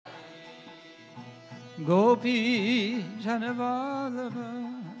Gopi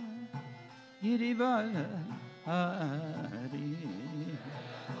Janavalabha Giribala Hari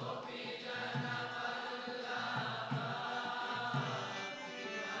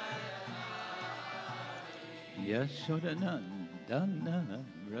Yashodanandana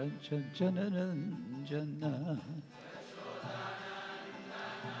Raja Janaranjana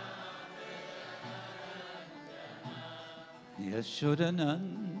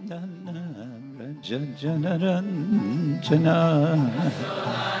Yashodanandana Raja Janaranjana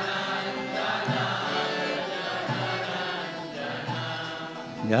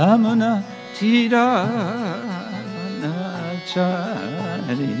Yamuna Tira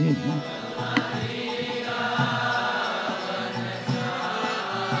Nachari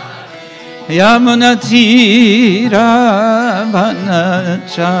Yamuna Tira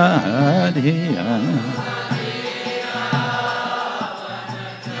Vanachariya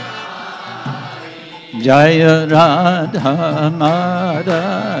Jaya Radha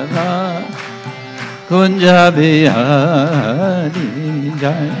Madhava Kunja Bihari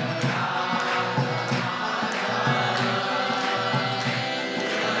Jaya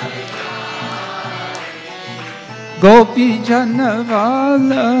Gopi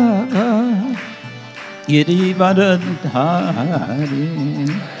Janavalabha Girivardhari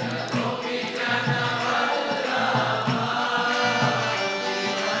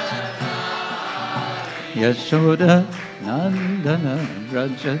Yashoda Nandana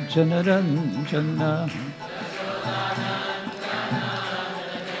Raja Janaranjana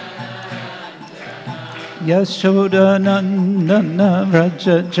Yashoda Nandana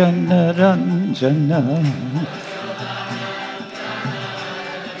Raja Janaranjana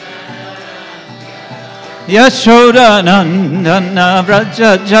Yashoda Nandana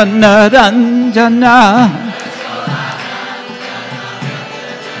Raja Janaranjana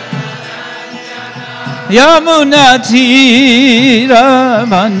Yamuna Tira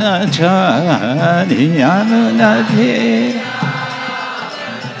Vanachari Yamuna Tira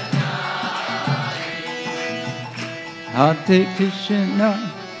Hare Krishna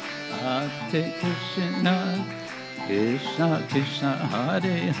Hare Krishna Krishna Krishna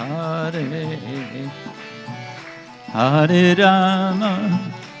Hare Hare Hare Rama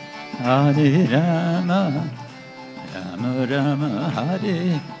Hare Rama Rama Rama Hare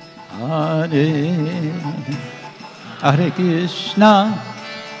Hare Hare Krishna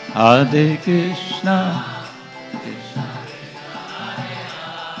Hare Krishna Krishna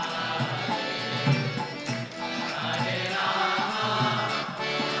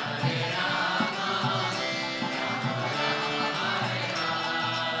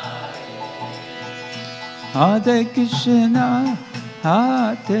Hare Krishna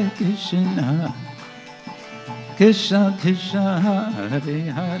Hare Krishna Krishna Krishna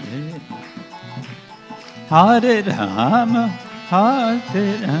Hare Hare Hare Rama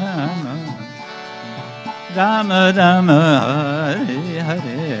Hare Rama Rama Rama Hare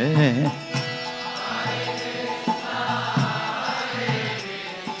Hare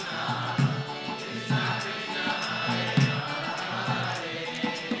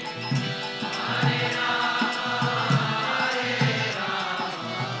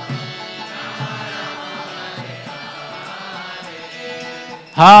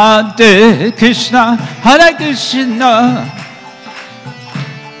Hare Krishna, Hare Krishna,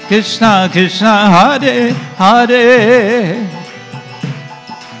 Krishna Krishna, Hare Hare,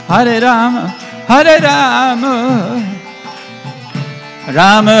 Hare Rama, Hare Rama,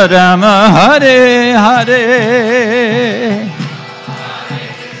 Rama Rama, Hare Hare.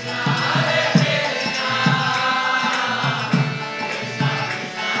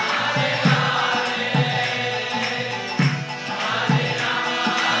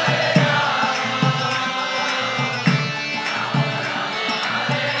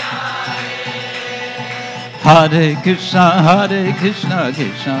 Hare Krishna, Krishna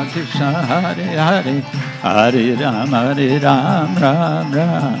Krishna, Hare Hare, Hare Ram, Ram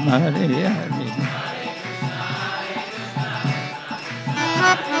Ram, Hare Hare.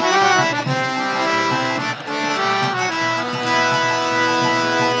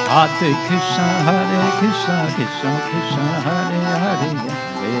 Hare Krishna, Krishna Krishna, Hare Hare,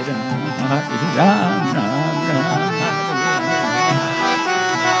 Hare Ram, Ram Ram.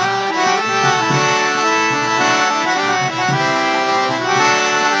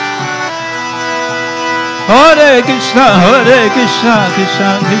 Hare Krishna, Krishna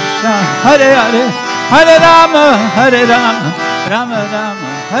Krishna, Hare Hare, Hare Rama, Rama Rama,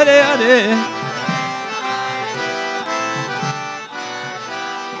 Hare Hare.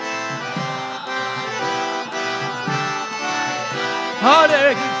 Hare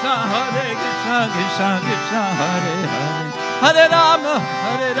Krishna, Krishna Krishna, Hare Hare, Hare Rama,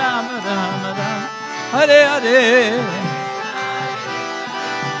 Rama Rama, Hare Hare.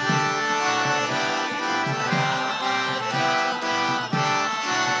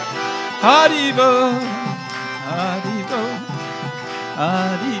 Haribo, Haribo,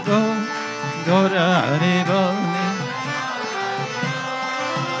 Haribo, Gora Haribo.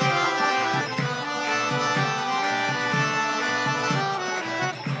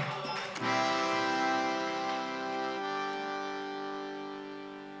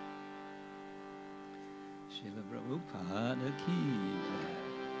 Srila Prabhupada ki,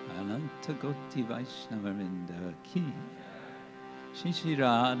 Ananta Koti Vaishnavarinda ki. Shri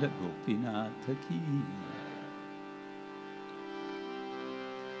Radha Gopinath ki,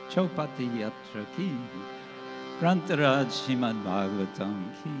 Chowpatty Yatra ki, Prantaraj Srimad Bhagavatam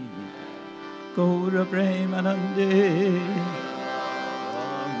ki, Gaura Premanande.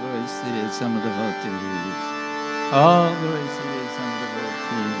 All glories to the some of the devotees. All glories to the some of the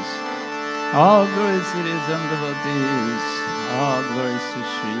devotees. All glories to the some of the devotees. All glories to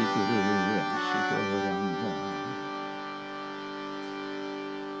Sri Guru and Sri Gauranga.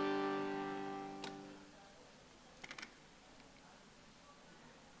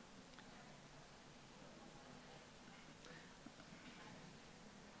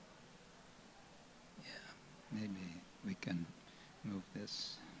 Maybe we can move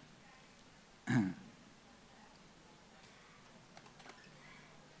this.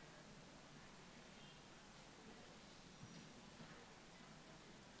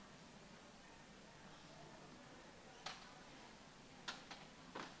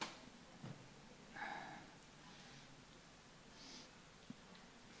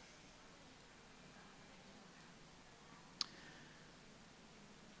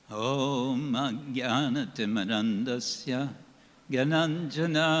 Om Ajnanatimirandasya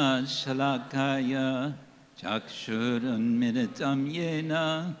Gyananjana Shalakaya Chakshurunmilitam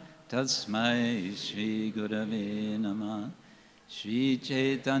Yena Tasmai Shri Gurave Namah. Shri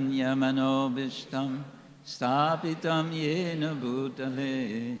Chaitanya Manobishtam Stapitam Yena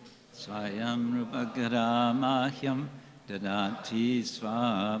Bhutale Swayam Rupakara Mahyam Dadati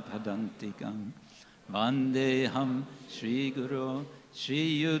Swapadantikam Vandeham Shri Guru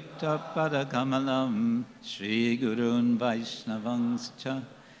Shri Yutta Padakamalam Shri Gurun Vaishnavangscha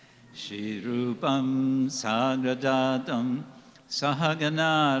Shri Rupam Sagrajatam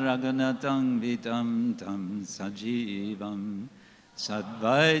Sahagana Raghunatam Vitam Tam Sajivam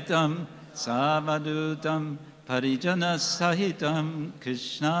Sadvaitam Savadutam Parijana Sahitam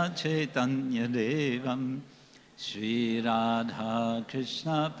Krishna Chaitanya Devam Shri Radha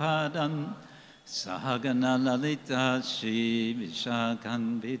Krishna Padam Sahagana Lalita Shri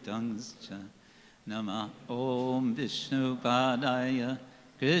Vishakhanvitangscha Nama Om Vishnu Padaya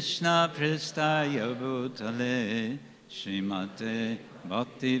Krishna Pristaya Bhutale Srimate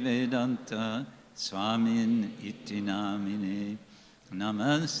Bhaktivedanta Swamin Iti Namine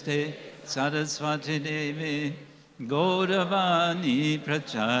Namaste Saraswati Devi Gauravani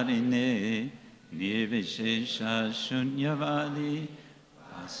Pracharine Nirvishesha Shunyavadi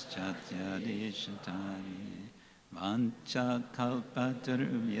Paschatya Deshatari Vancha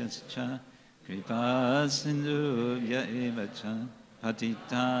Kalpatarubhyascha Kripa Sindhubhya Evacha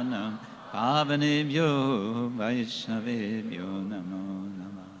Patitanam Pavanebhyo Vaishnavebhyo Namo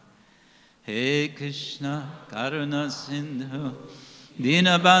Namah. He Krishna Karuna Sindhu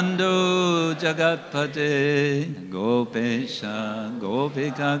Dinabandhu Jagatpate Gopesha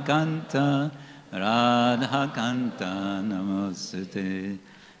Gopika Kanta Radha Kanta Namosate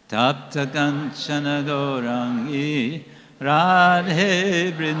Tapta Kanchana Gaurangi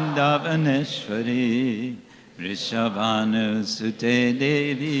Radhe Vrindavaneshwari Rishabhanu Sute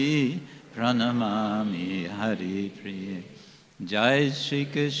Devi Pranamami Hari Priye. Jai Shri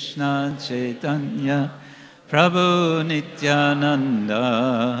Krishna Chaitanya Prabhu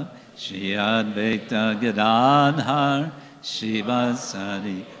Nityananda Shri Advaita Gadadhar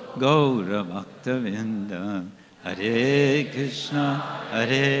Shivasari Gaura Bhaktavinda. Hare Krishna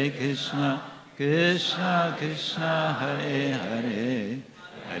Krishna Krishna Hare Hare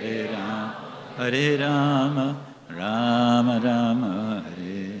Hare Rama Rama Rama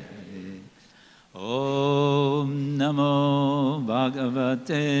Hare Hare. Om Namo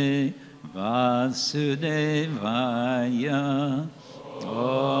Bhagavate Vasudevaya.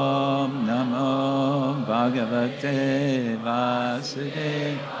 Om Namo Bhagavate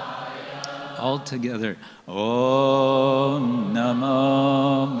Vasudevaya. All together. Om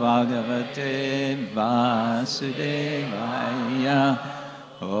Namo Bhagavate Vasudevaya.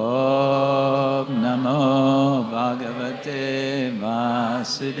 Om Namo Bhagavate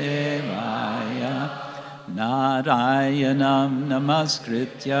Vasudevaya. Narayanam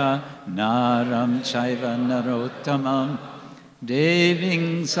Namaskritya Naram Chaiva Narottamam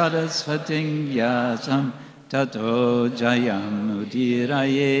Deving Saraswating Vyasam Tato Jayam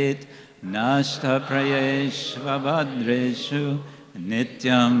Udirayet Nashta Prayeshva Bhadreshu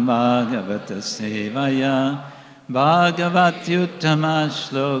Nityam Bhagavata Sevaya Bhagavati Uttama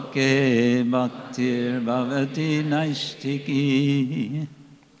Shloke Bhaktir Bhavati Naishtiki.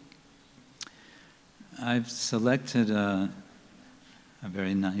 I've selected a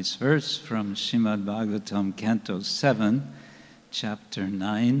very nice verse from Srimad Bhagavatam, Canto 7, Chapter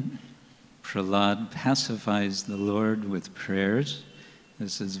 9. Prahlad pacifies the Lord with prayers.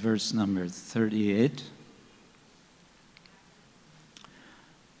 This is verse number 38.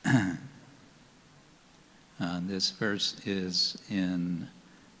 This verse is in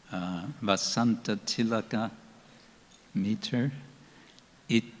Vasanta Tilaka meter.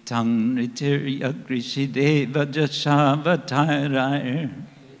 Itang Ritirya Grishideva Jashavatarair.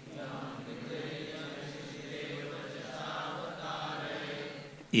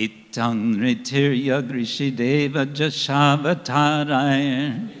 Itang Ritirya Grishideva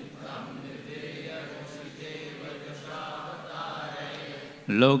Jashavatarair.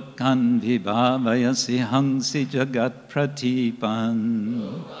 Lokan Vibhavayasi Hangsi Jagat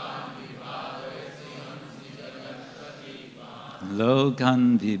Pratipan.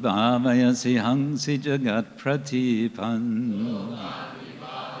 Lokan Vibhavayasi Hangsi Jagat Pratipan.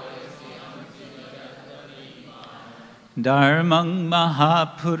 Dharmang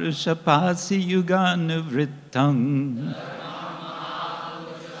Mahapurusha Pasi Yuganuvrittang.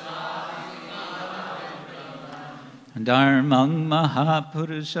 Dharmang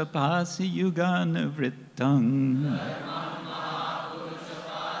Mahapurusha Pasi Yuganuvrittang.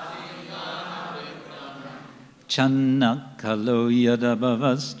 Channakalo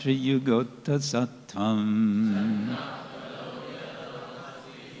Yadabhavastri Yugota Sattvam.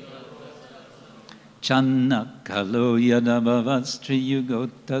 Channakalo Yadabhavastri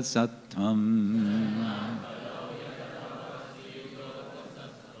Yugota Sattvam.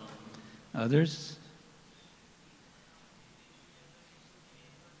 Others?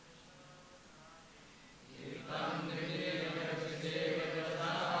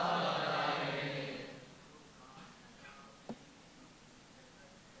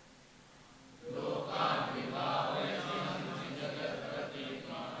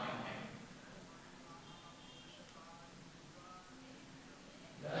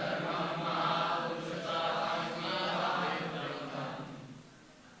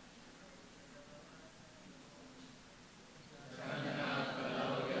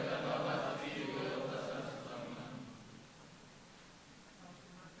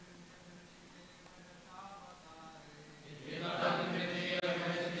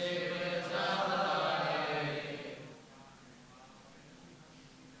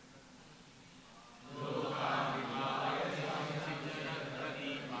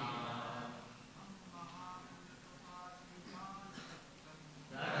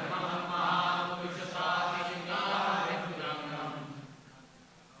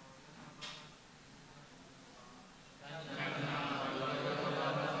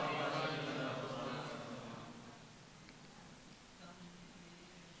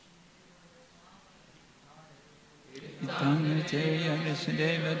 Itangritya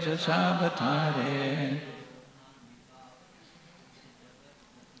Visudeva Jashavatare.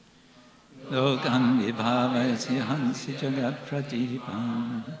 Lokan Vibhavayasi Hansi Jagat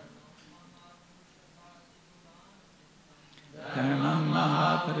Pratipam. Dharmam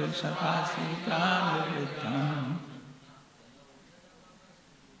Mahapurusha Pasi Kanuvritam.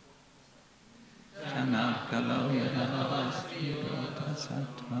 Chanakalo Yadavasti Yogata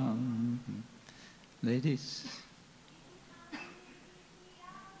Sattvam. Ladies.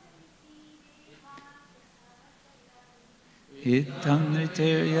 Itang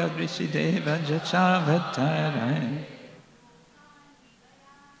Ritirya Grishideva Jashavatare.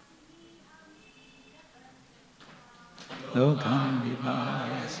 Lokam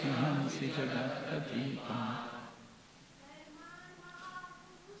Vibhavayasi Hansi Jagat Pratipam.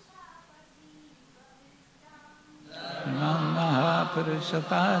 Dharmam Mahapurusha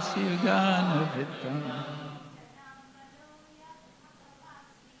Pasi Yuganuvritam.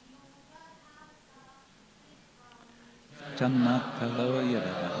 Channakalo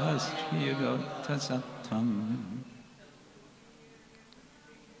Yadavastri Yugota Sattvam.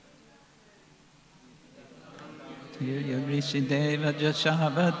 Tirya Grishideva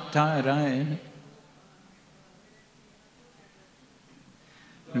Jashavatare.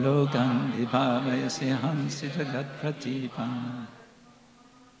 Lokan vibhavayasi hansi jagat pratipam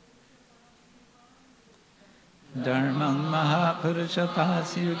Dharmang mahapurusha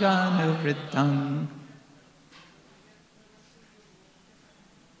pasyuganuvrittam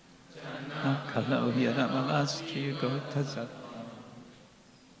Kalo yaramavastri gotasat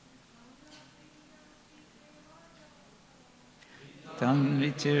Tam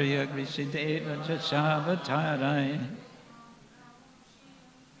ritirya grishideva jashavatarai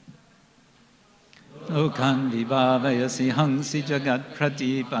Lokan vibhavayasi hansi jagat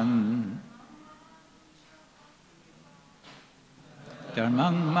pratipam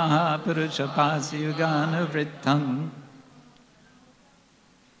Dharmang mahapurusha pasyuganuvrittam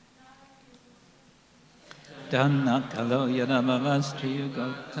Dhanna kalo yaramavastri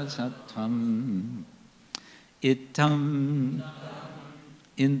gotasatvam Itam,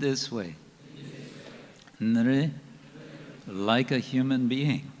 in this way, like a human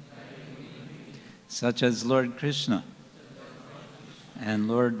being, such as Lord Krishna and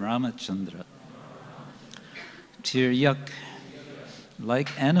Lord Ramachandra. Tiryak, like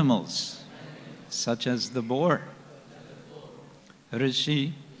animals, such as the boar.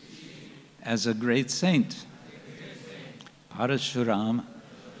 Rishi, as a great saint. Parashurama.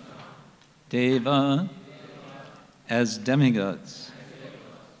 Deva, as demigods.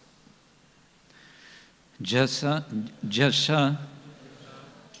 Jasha,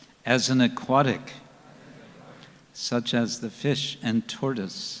 as an aquatic, such as the fish and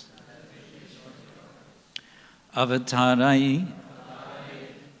tortoise. Avatarai,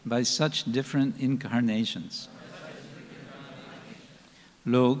 by such different incarnations.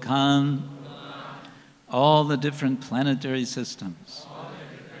 Lokan, all the different planetary systems.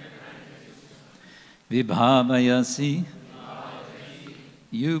 Vibhavayasi,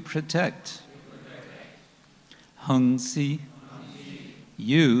 you protect. Hungsi,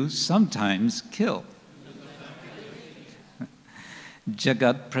 you sometimes kill.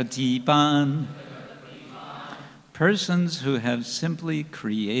 Jagat pratipan, persons who have simply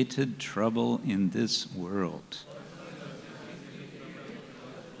created trouble in this world.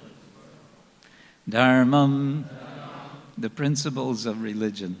 Dharmam, the principles of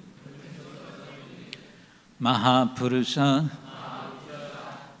religion. Mahapurusha,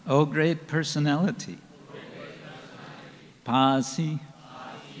 O great personality. Pasi,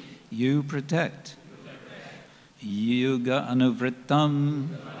 you protect. Yuga anuvrittam,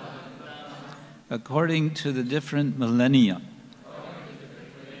 according to the different millennia.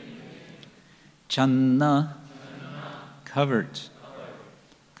 Channa, covered.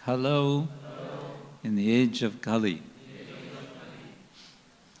 Kalo, in the age of Kali.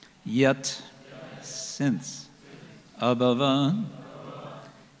 Yet, since. Abhava,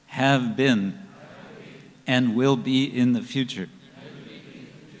 have been, and will be in the future.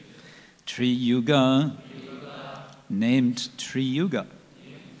 Triyuga, named Triyuga.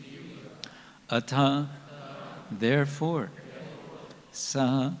 Ata, therefore.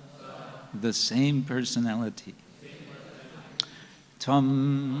 Sa, the same personality.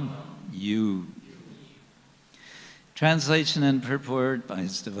 Tvam, you. Translation and purport by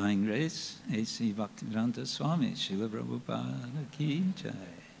His Divine Grace, A.C. Bhaktivedanta Swami, Srila Prabhupada Ki Jai.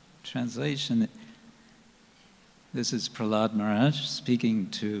 Translation, this is Prahlad Maharaj speaking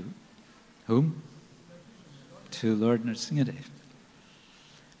to whom? To Lord Nrsimhadev.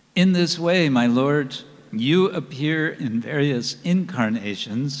 In this way, my Lord, you appear in various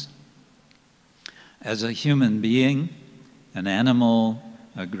incarnations as a human being, an animal,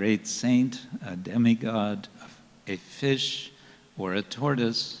 a great saint, a demigod, a fish, or a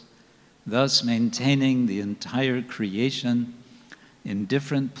tortoise, thus maintaining the entire creation in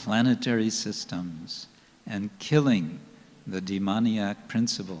different planetary systems and killing the demoniac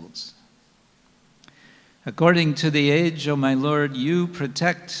principles. According to the age, O my Lord, you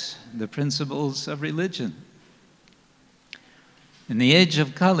protect the principles of religion. In the age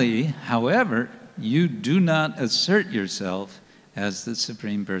of Kali, however, you do not assert yourself as the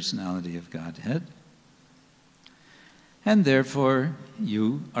Supreme Personality of Godhead, and therefore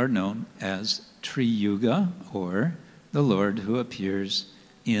you are known as Triyuga, or the Lord who appears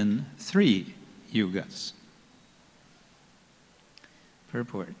in 3 yugas.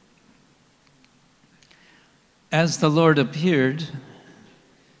 Purport. As the Lord appeared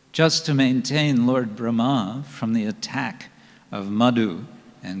just to maintain Lord Brahma from the attack of Madhu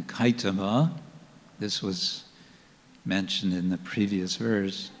and Kaitava, this was mentioned in the previous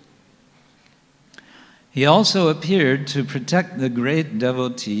verse, he also appeared to protect the great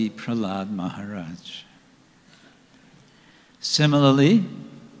devotee Prahlad Maharaj. Similarly,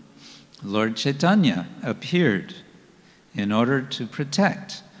 Lord Chaitanya appeared in order to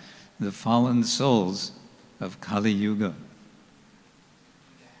protect the fallen souls of Kali Yuga.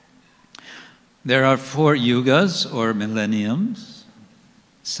 There are 4 yugas or millenniums: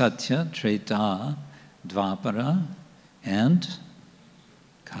 Satya, Treta, Dvapara, and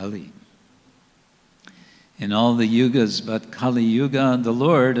Kali. In all the yugas but Kali Yuga, the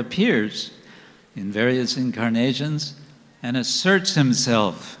Lord appears in various incarnations and asserts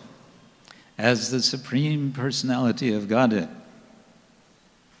himself as the Supreme Personality of Godhead.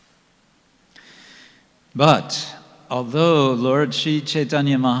 But although Lord Sri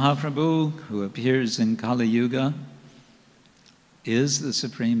Chaitanya Mahaprabhu, who appears in Kali Yuga, is the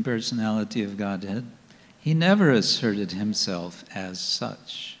Supreme Personality of Godhead, he never asserted himself as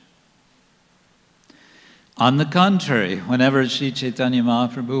such. On the contrary, whenever Sri Chaitanya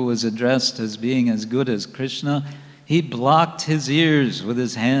Mahaprabhu was addressed as being as good as Krishna, he blocked his ears with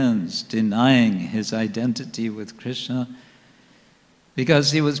his hands, denying his identity with Krishna,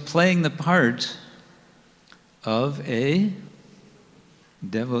 because he was playing the part of a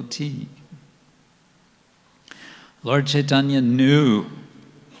devotee. Lord Chaitanya knew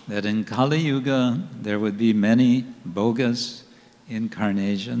that in Kali Yuga there would be many bogus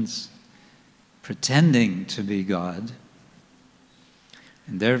incarnations pretending to be God,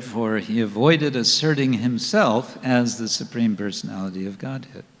 and therefore he avoided asserting himself as the Supreme Personality of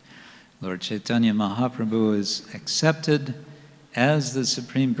Godhead. Lord Chaitanya Mahaprabhu is accepted as the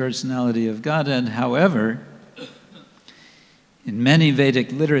Supreme Personality of Godhead. However, in many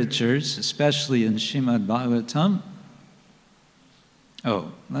Vedic literatures, especially in Srimad Bhagavatam,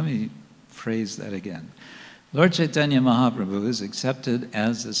 let me phrase that again. Lord Chaitanya Mahaprabhu is accepted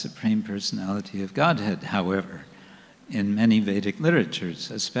as the Supreme Personality of Godhead. However, in many Vedic literatures,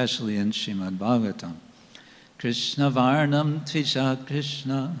 especially in Srimad Bhagavatam, Krishna Varnam Tvisha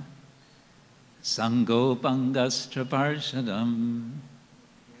Krishna Sango Pangastra Parshadam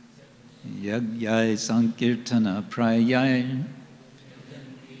Yagyai Sankirtana Prayai.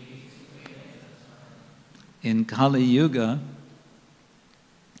 In Kali Yuga,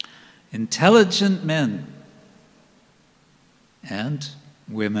 intelligent men and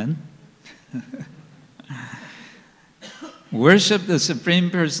women worship the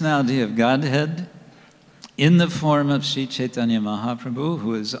Supreme Personality of Godhead in the form of Sri Chaitanya Mahaprabhu,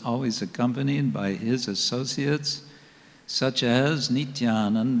 who is always accompanied by his associates, such as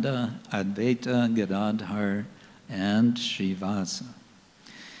Nityananda, Advaita, Gadadhar, and Srivasa.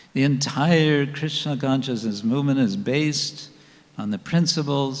 The entire Krishna consciousness movement is based on the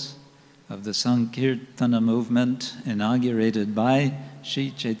principles of the Sankirtana movement inaugurated by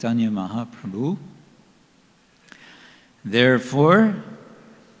Sri Chaitanya Mahaprabhu. Therefore,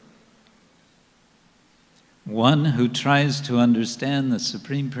 one who tries to understand the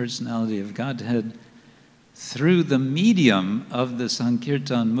Supreme Personality of Godhead through the medium of the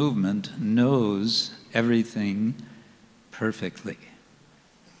Sankirtan movement knows everything perfectly.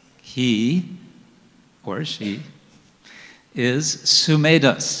 He or she is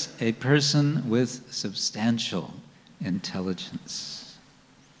Sumedas, a person with substantial intelligence.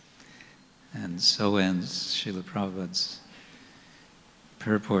 And so ends Srila Prabhupada's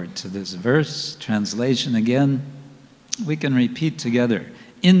purport to this verse. Translation again, we can repeat together.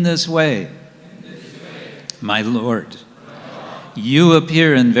 In this way, my Lord, you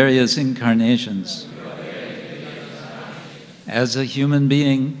appear in various incarnations as a human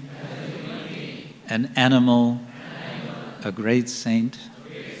being, an animal, a great saint,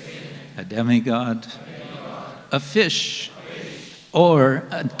 a demigod, a fish, or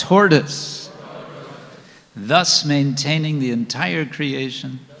a tortoise, thus maintaining the entire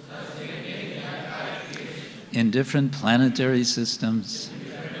creation in different planetary systems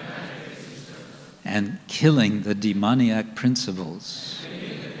and killing the demoniac principles.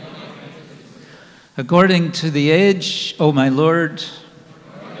 According to the age, O my Lord,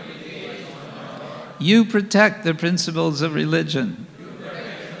 you protect the principles of religion.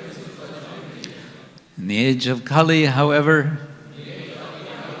 In the age of Kali, however,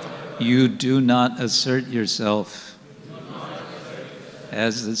 you do not assert yourself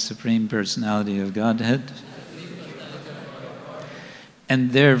as the Supreme Personality of Godhead,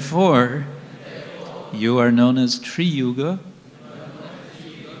 and therefore you are known as Triyuga,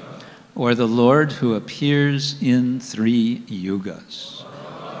 or the Lord who appears in 3 yugas.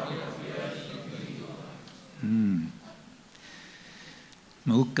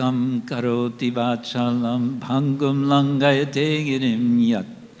 Mukam karoti vachalam bhangum langayate girim yat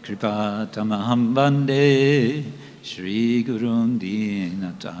kripa tamaham bande Shri Gurun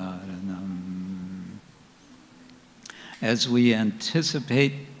Dinataranam. As we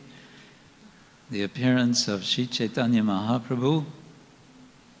anticipate the appearance of Sri Chaitanya Mahaprabhu,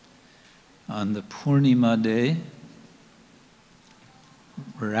 on the Purnima day,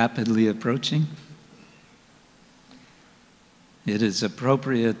 rapidly approaching, it is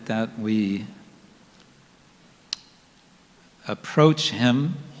appropriate that we approach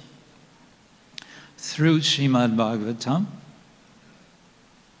him through Srimad Bhagavatam.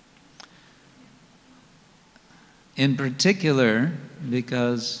 In particular,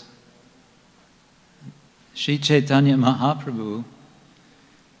 because Sri Chaitanya Mahaprabhu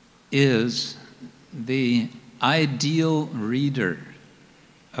is the ideal reader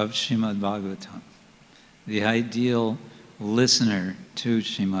of Srimad Bhagavatam, the ideal listener to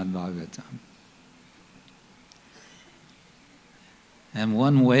Srimad Bhagavatam. And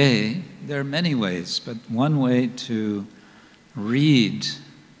one way, there are many ways, but one way to read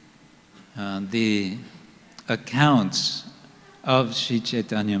the accounts of Sri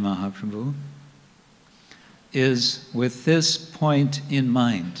Chaitanya Mahaprabhu is with this point in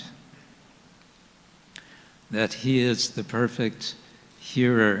mind, that he is the perfect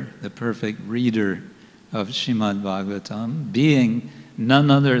hearer, the perfect reader of Srimad Bhagavatam, being none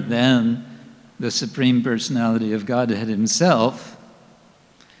other than the Supreme Personality of Godhead himself,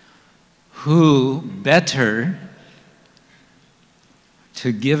 who better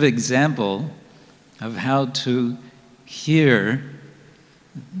to give example of how to hear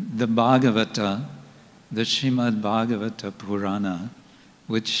the Bhagavata, the Srimad Bhagavata Purana,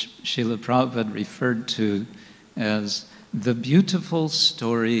 which Srila Prabhupada referred to as the beautiful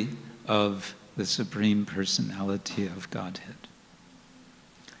story of the Supreme Personality of Godhead.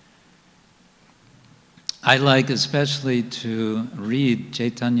 I like especially to read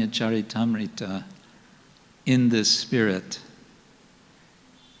Chaitanya Charitamrita in this spirit.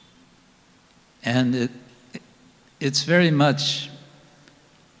 And it's very much,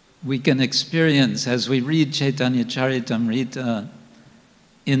 we can experience as we read Chaitanya Charitamrita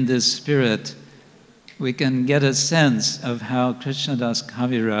in this spirit, we can get a sense of how Krishnadas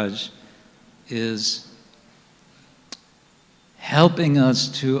Kaviraj is helping us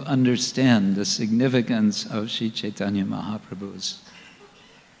to understand the significance of Sri Chaitanya Mahaprabhu's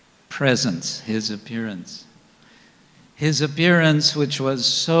presence, his appearance. His appearance, which was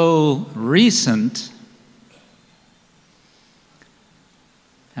so recent,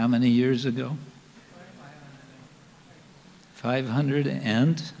 how many years ago?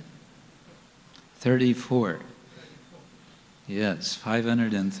 534. Yes,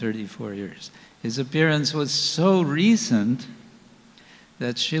 534 years. His appearance was so recent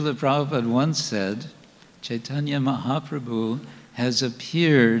that Srila Prabhupada once said, Chaitanya Mahaprabhu has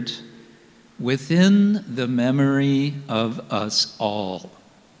appeared within the memory of us all.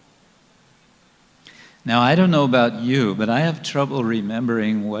 Now, I don't know about you, but I have trouble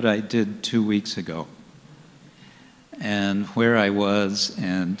remembering what I did 2 weeks ago and where I was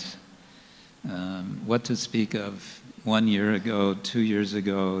and what to speak of 1 year ago, 2 years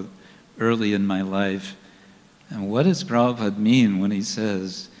ago, early in my life. And what does Prabhupada mean when he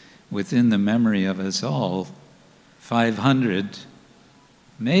says, within the memory of us all, 500?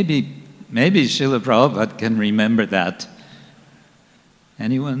 Maybe Srila Prabhupada can remember that.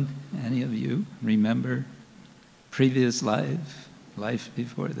 Anyone, any of you remember previous life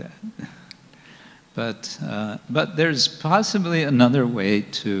before that? But there's possibly another way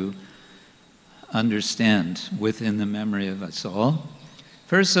to understand within the memory of us all.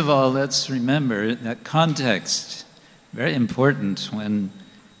 First of all, let's remember that context, very important when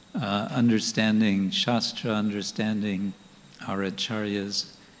understanding Shastra, understanding our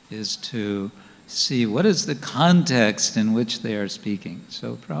acharyas, is to see what is the context in which they are speaking.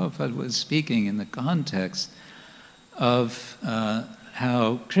 So Prabhupada was speaking in the context of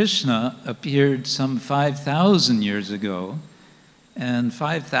how Krishna appeared some 5,000 years ago. And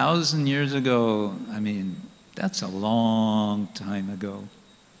 5,000 years ago, I mean, that's a long time ago.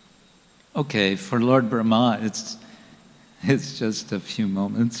 Okay, for Lord Brahma, it's just a few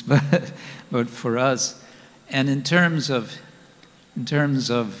moments, but for us, and in terms of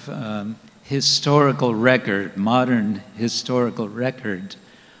historical record, modern historical record,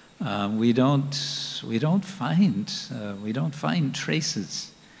 we don't find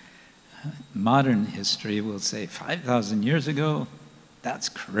traces. Modern history will say 5,000 years ago, that's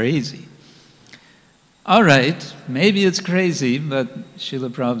crazy. All right, maybe it's crazy, but Srila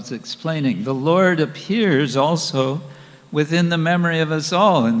Prabhupada's explaining. The Lord appears also within the memory of us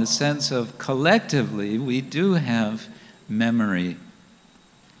all, in the sense of collectively we do have memory,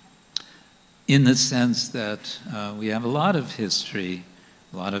 in the sense that we have a lot of history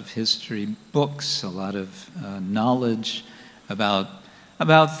books, a lot of knowledge about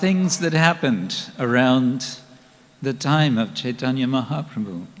things that happened around the time of Chaitanya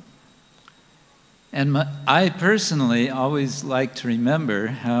Mahaprabhu. And I personally always like to remember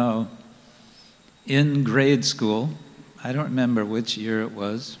how in grade school, I don't remember which year it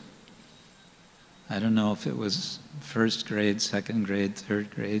was. I don't know if it was first grade, second grade,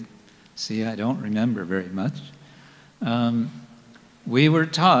 third grade. See, I don't remember very much. We were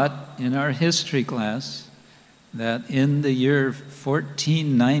taught in our history class that in the year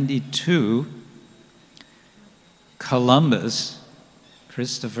 1492, Columbus,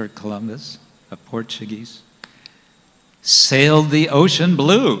 Christopher Columbus, a Portuguese, sailed the ocean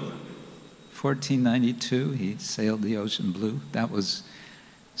blue. 1492, he sailed the ocean blue. That was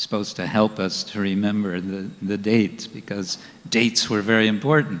supposed to help us to remember the dates, because dates were very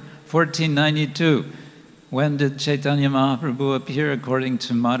important. 1492, when did Chaitanya Mahaprabhu appear according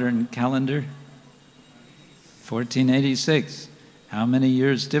to modern calendar? 1486. How many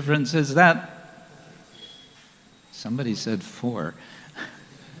years difference is that? Somebody said 4.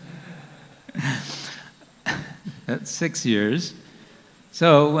 That's 6 years.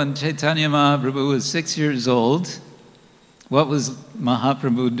 So when Chaitanya Mahaprabhu was 6 years old, what was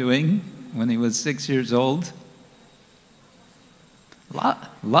Mahaprabhu doing when he was 6 years old? A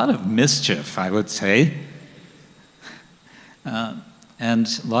lot of mischief, I would say, and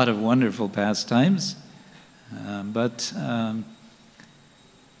a lot of wonderful pastimes. But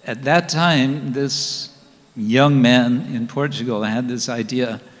at that time, this young man in Portugal had this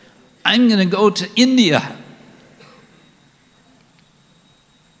idea, I'm going to go to India.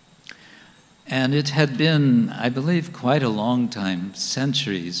 And it had been, I believe, quite a long time,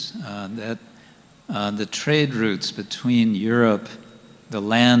 centuries, that the trade routes between Europe, the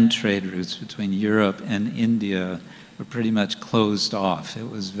land trade routes between Europe and India were pretty much closed off. It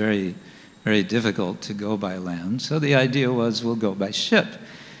was very, very difficult to go by land. So the idea was, we'll go by ship.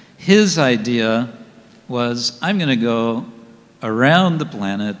 His idea was, I'm going to go around the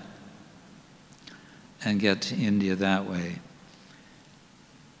planet and get to India that way.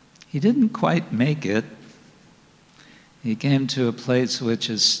 He didn't quite make it. He came to a place which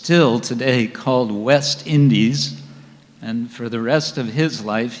is still today called West Indies, and for the rest of his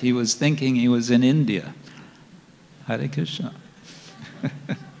life he was thinking he was in India. Hare Krishna.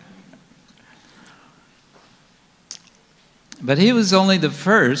 But he was only the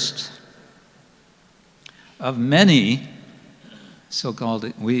first of many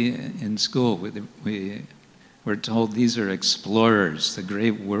so-called, we in school, we were told these are explorers, the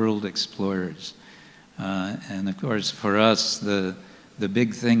great world explorers. And of course, for us, the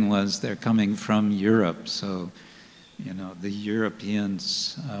big thing was they're coming from Europe. So, you know, the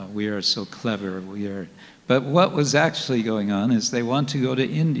Europeans, we are so clever, we are. But what was actually going on is they want to go to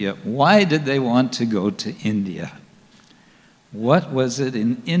India. Why did they want to go to India? What was it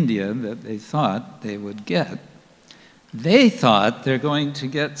in India that they thought they would get? They thought they're going to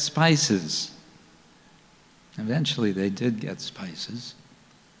get spices. Eventually they did get spices.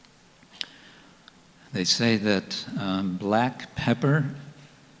 They say that black pepper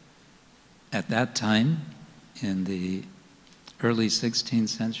at that time, in the early 16th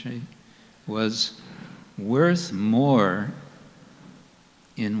century, was worth more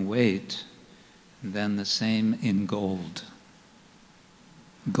in weight than the same in gold.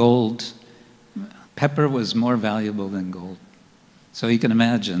 Gold, pepper was more valuable than gold. So you can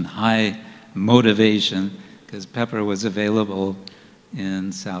imagine high motivation, because pepper was available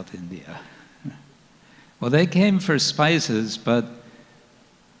in South India. Well, they came for spices, but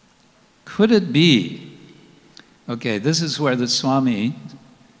could it be? Okay, this is where the Swami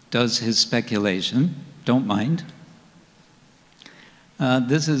does his speculation. Don't mind.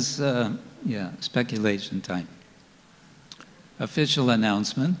 This is, speculation time. Official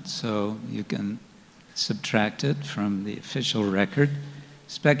announcement, so you can subtract it from the official record.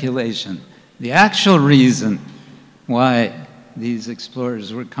 Speculation. The actual reason why these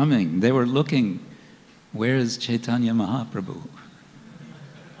explorers were coming, they were looking, where is Chaitanya Mahaprabhu?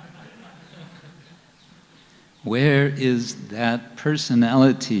 Where is that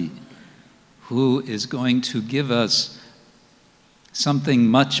personality who is going to give us something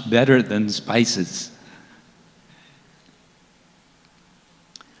much better than spices?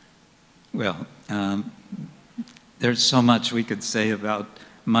 Well, there's so much we could say about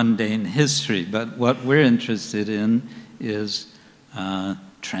mundane history, but what we're interested in is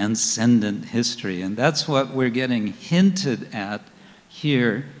transcendent history, and that's what we're getting hinted at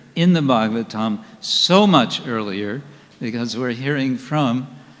here in the Bhagavatam so much earlier, because we're hearing from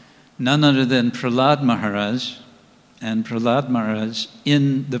none other than Prahlad Maharaj, and Prahlad Maharaj,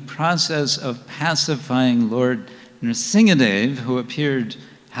 in the process of pacifying Lord Nrsingadev, who appeared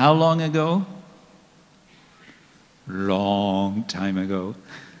how long ago? Long time ago.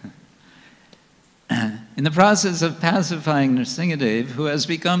 in the process of pacifying Nrsingadev, who has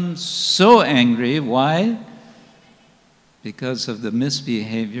become so angry. Why? Because of the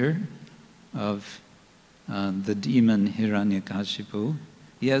misbehavior of the demon Hiranyakashipu.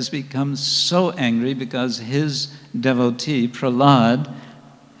 He has become so angry because his devotee, Prahlad,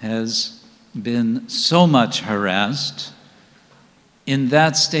 has been so much harassed. In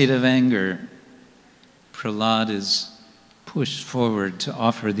that state of anger, Prahlad is pushed forward to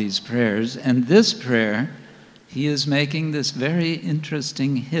offer these prayers. And this prayer, he is making this very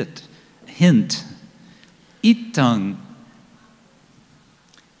interesting hint. Itang.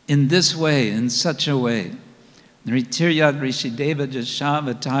 In this way, in such a way. Nritirya Rishideva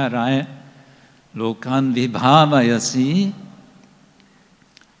Jashavatāraya Lokan Vibhavayasi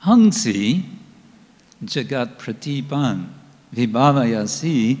Hangsi Jagat Pratipan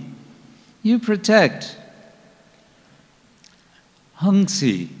Vibhavayasi. You protect.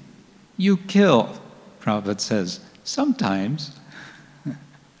 Hangsi, you kill, Prabhupada says, sometimes.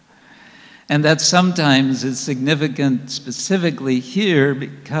 And that sometimes is significant specifically here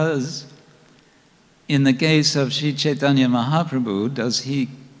because in the case of Sri Chaitanya Mahaprabhu, does he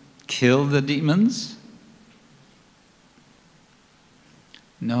kill the demons?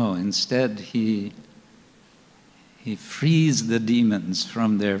 No, instead he frees the demons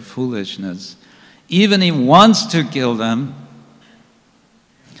from their foolishness. Even he wants to kill them.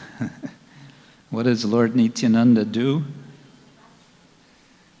 What does Lord Nityananda do?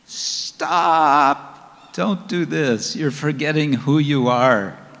 Stop! Don't do this. You're forgetting who you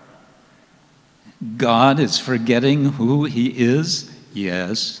are. God is forgetting who he is?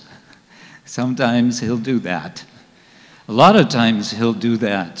 Yes. Sometimes he'll do that. A lot of times he'll do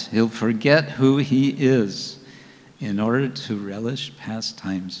that. He'll forget who he is in order to relish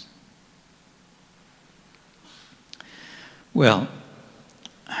pastimes. Well,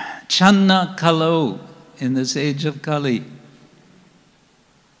 Channa Kalo, in this age of Kali.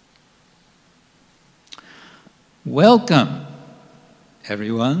 Welcome,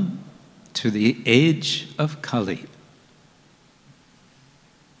 everyone, to the age of Kali.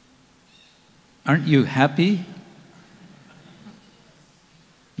 Aren't you happy?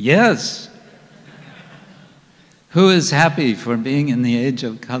 Yes. Who is happy for being in the age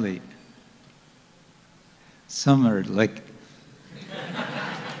of Kali? Some are like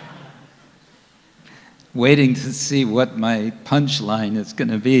waiting to see what my punchline is going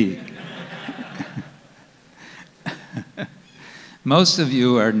to be. Most of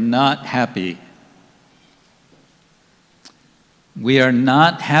you are not happy. We are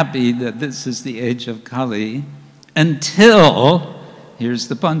not happy that this is the age of Kali until, here's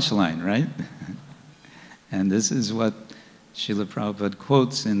the punchline, right? And this is what Srila Prabhupada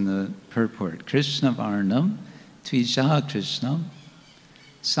quotes in the purport. Krishna Varnam, Tvisha Krishnam,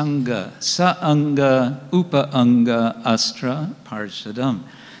 Sangha, Sa-anga, Upa-anga, Astra, Parshadam,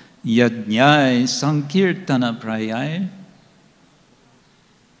 Yajñai, Sankirtana Prayai,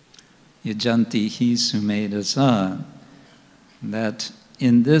 Yajanti hi sumedasa, that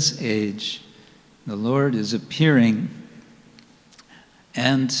in this age the Lord is appearing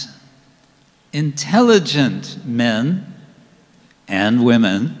and intelligent men and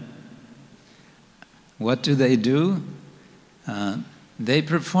women, what do? They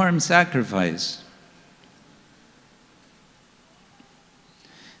perform sacrifice.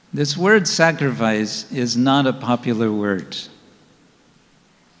 This word sacrifice is not a popular word.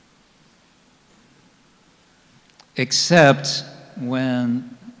 Except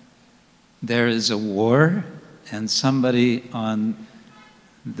when there is a war and somebody on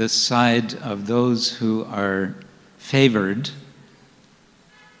the side of those who are favored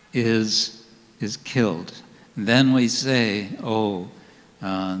is killed. Then we say, oh,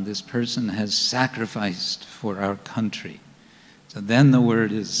 this person has sacrificed for our country. So then the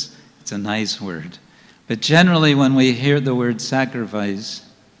word it's a nice word. But generally when we hear the word sacrifice,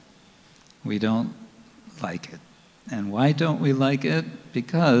 we don't like it. And why don't we like it?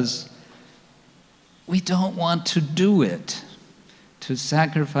 Because we don't want to do it. To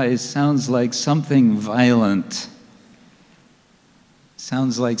sacrifice sounds like something violent.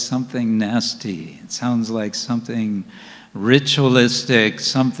 Sounds like something nasty. It sounds like something ritualistic,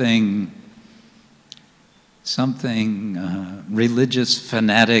 something religious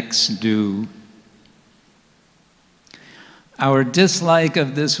fanatics do. Our dislike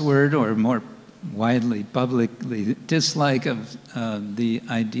of this word, or more widely, publicly, dislike of the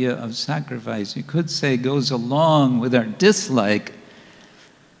idea of sacrifice, you could say, goes along with our dislike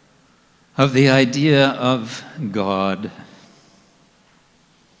of the idea of God.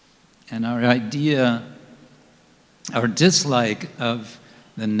 And our dislike of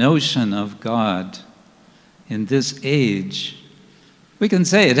the notion of God in this age, we can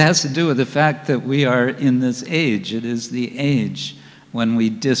say it has to do with the fact that we are in this age. It is the age when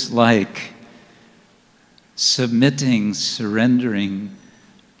we dislike submitting, surrendering,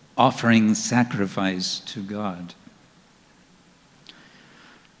 offering sacrifice to God.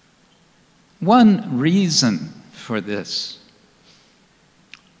 One reason for this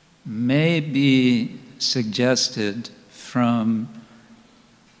may be suggested from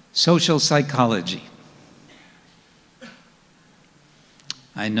social psychology.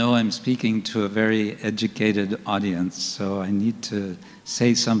 I know I'm speaking to a very educated audience, so I need to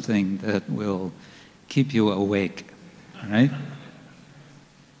say something that will keep you awake, right?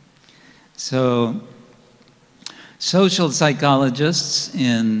 So, social psychologists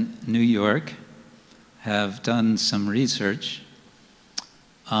in New York have done some research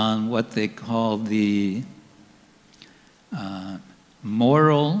on what they call the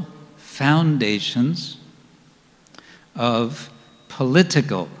moral foundations of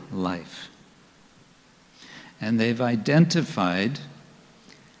political life. And they've identified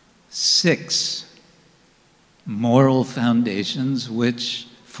 6 moral foundations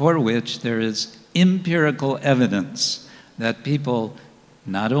for which there is empirical evidence that people,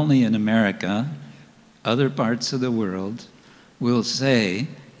 not only in America, other parts of the world, will say,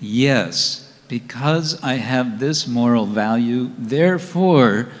 yes, because I have this moral value,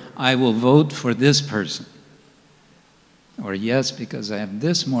 therefore I will vote for this person. Or yes, because I have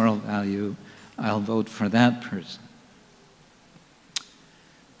this moral value, I'll vote for that person.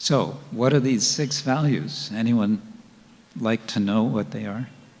 So, what are these 6 values? Anyone like to know what they are?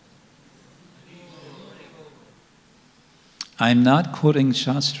 I'm not quoting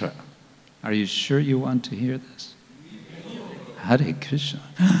Shastra. Are you sure you want to hear this? Hare Krishna.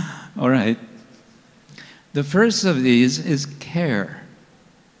 All right. The first of these is care.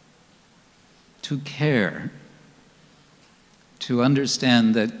 To care. To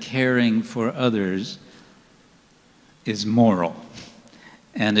understand that caring for others is moral,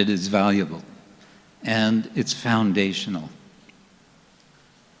 and it is valuable, and it's foundational.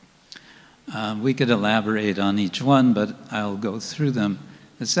 We could elaborate on each one, but I'll go through them.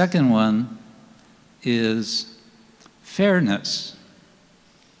 The second one is fairness.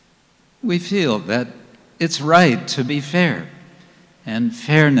 We feel that it's right to be fair, and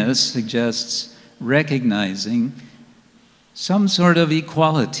fairness suggests recognizing some sort of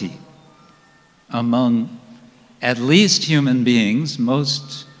equality among at least human beings.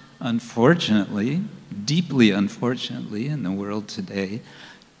 Most unfortunately, deeply unfortunately in the world today,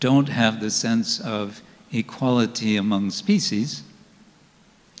 don't have the sense of equality among species.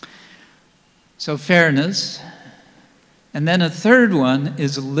 So fairness. And then a third one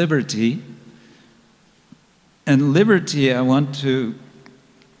is liberty. And liberty I want to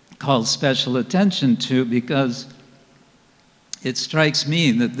call special attention to, because it strikes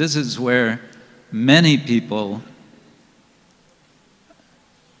me that this is where many people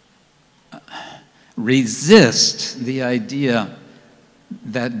resist the idea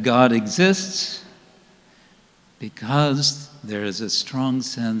that God exists, because there is a strong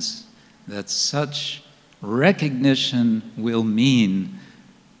sense that such recognition will mean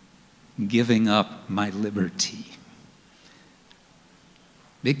giving up my liberty.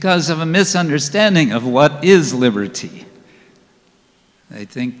 Because of a misunderstanding of what is liberty. They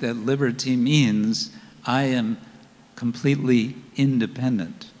think that liberty means I am completely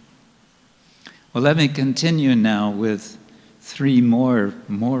independent. Well, let me continue now with 3 more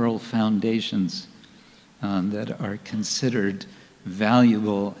moral foundations that are considered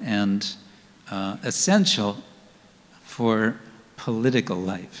valuable and essential for political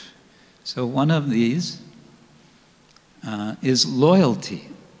life. So one of these is loyalty.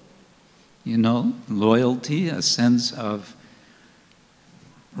 You know, loyalty, a sense of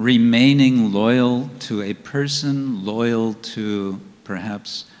remaining loyal to a person, loyal to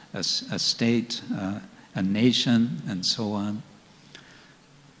perhaps a state, a nation, and so on.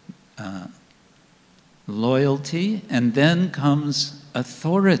 Loyalty, and then comes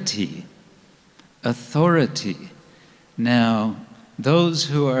authority. Authority. Now, those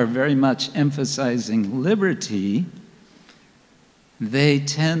who are very much emphasizing liberty, they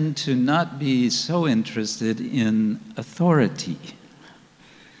tend to not be so interested in authority.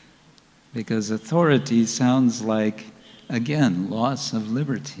 Because authority sounds like, again, loss of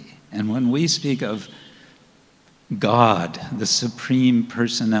liberty. And when we speak of God, the supreme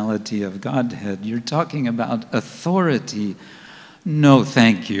personality of Godhead, you're talking about authority. No,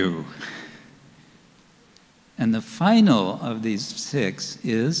 thank you. And the final of these 6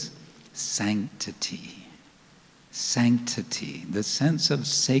 is sanctity. sanctity, the sense of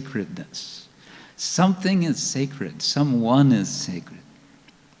sacredness. Something is sacred, someone is sacred.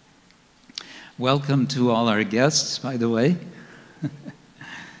 Welcome to all our guests, by the way.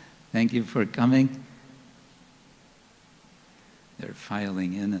 Thank you for coming. They're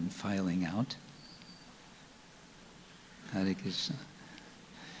filing in and filing out. Hare Krishna.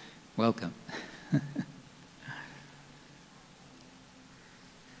 Welcome.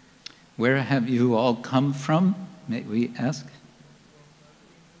 Where have you all come from, may we ask?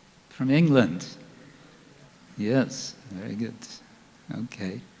 From England. Yes, very good.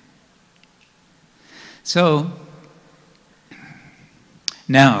 Okay. So,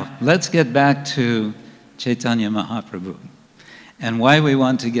 now, let's get back to Chaitanya Mahaprabhu. And why we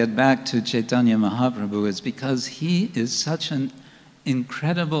want to get back to Chaitanya Mahaprabhu is because he is such an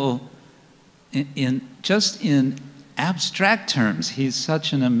incredible, just in abstract terms, he's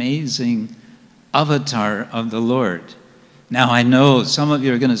such an amazing avatar of the Lord. Now, I know some of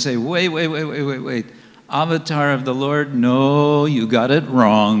you are going to say, wait. Avatar of the Lord? No, you got it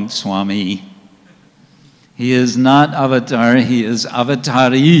wrong, Swami. He is not avatar, he is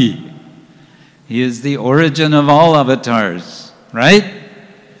avatari. He is the origin of all avatars, right?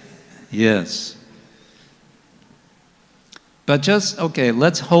 Yes. But just, okay,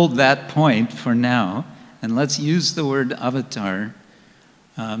 let's hold that point for now, and let's use the word avatar,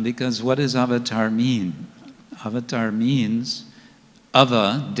 because what does avatar mean? Avatar means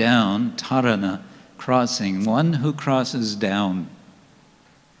ava, down, tarana, crossing, one who crosses down.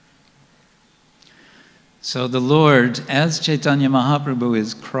 So the Lord, as Chaitanya Mahaprabhu,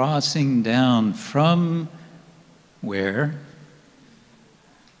 is crossing down from where?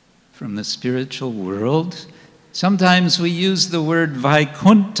 From the spiritual world. Sometimes we use the word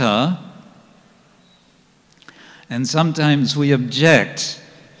Vaikuntha, and sometimes we object.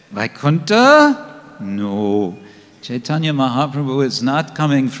 Vaikuntha? No. Chaitanya Mahaprabhu is not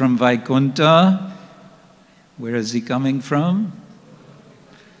coming from Vaikuntha. Where is he coming from?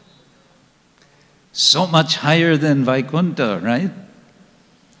 So much higher than Vaikuntha, right?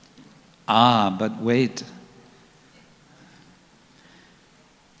 Ah, but wait.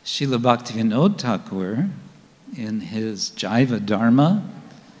 Srila Bhaktivinoda Thakur, in his Jaiva Dharma,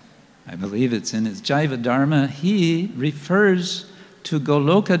 I believe it's in his Jaiva Dharma, he refers to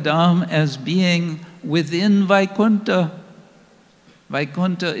Golokadam as being within Vaikuntha.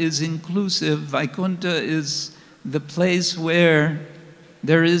 Vaikuntha is inclusive. Vaikuntha is the place where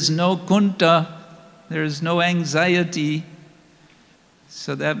there is no kunta, there is no anxiety.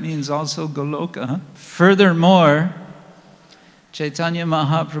 So that means also Goloka. Furthermore, Chaitanya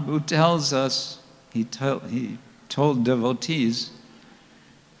Mahaprabhu tells us, he told devotees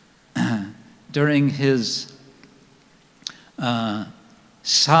during his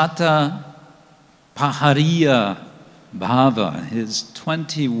Sata Pahariya Bhava, his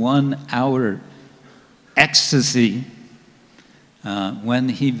 21-hour ecstasy, when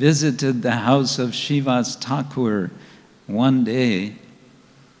he visited the house of Srivas Thakur one day,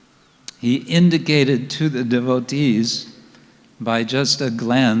 he indicated to the devotees, by just a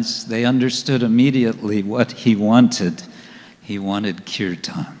glance, they understood immediately what he wanted. He wanted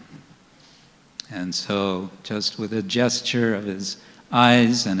kirtan. And so, just with a gesture of his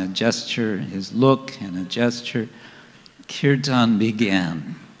eyes and a gesture, his look and a gesture, kirtan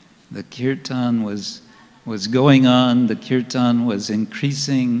began. The kirtan was going on, the kirtan was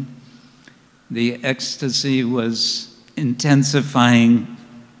increasing, the ecstasy was intensifying,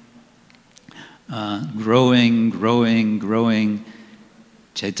 growing.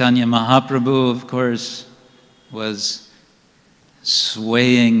 Chaitanya Mahaprabhu, of course, was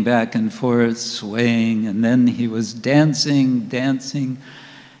swaying back and forth, swaying, and then he was dancing.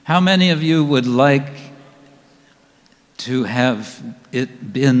 How many of you would like to have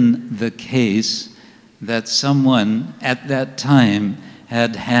it been the case that someone at that time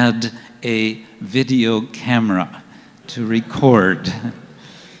had a video camera to record?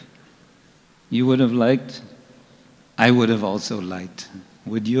 You would have liked? I would have also liked.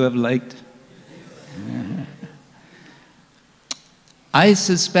 Would you have liked? I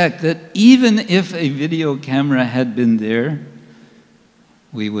suspect that even if a video camera had been there,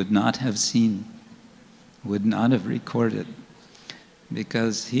 we would not have seen, would not have recorded,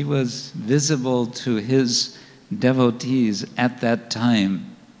 because he was visible to his devotees at that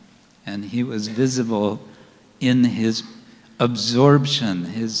time, and he was visible in his absorption,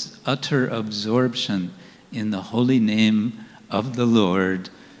 his utter absorption in the holy name of the Lord.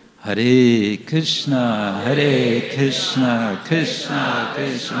 Hare Krishna, Krishna Krishna,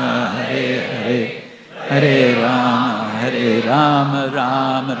 Hare Hare, Hare Rama,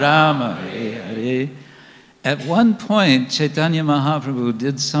 Rama Rama, Hare Hare. At one point, Chaitanya Mahaprabhu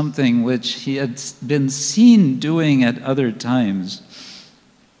did something which he had been seen doing at other times.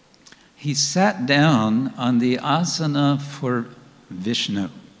 He sat down on the asana for Vishnu.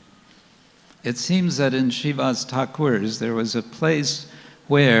 It seems that in Srivas Thakur's there was a place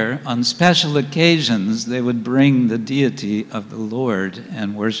where, on special occasions, they would bring the deity of the Lord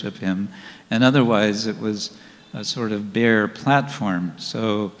and worship him, and otherwise it was a sort of bare platform.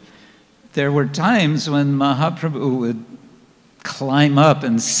 So there were times when Mahaprabhu would climb up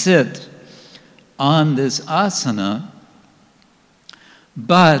and sit on this asana,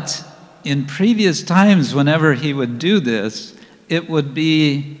 but in previous times, whenever he would do this, it was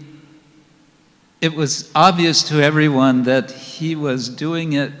obvious to everyone that he was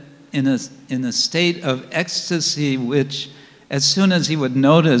doing it in a state of ecstasy, which as soon as he would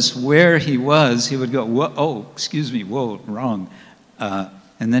notice where he was, he would go, whoa, oh, excuse me, whoa, wrong.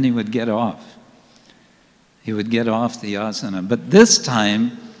 And then he would get off. He would get off the asana. But this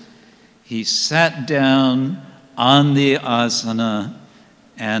time, he sat down on the asana,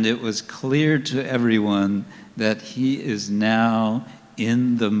 and it was clear to everyone that he is now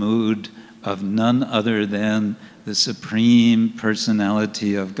in the mood of none other than the Supreme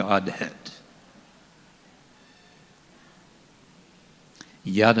Personality of Godhead.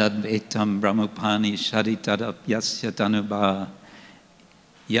 Yadadvetam brahmupani sharitadap yasya tanubha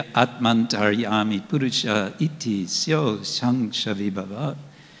ya atmantaryami purusha iti syo shangshavibhava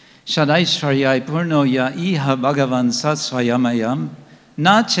shadaishvaryai purno ya iha bhagavan sasvayamayam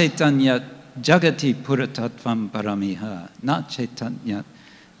na chaitanya jagati puratatvam paramiha na chaitanya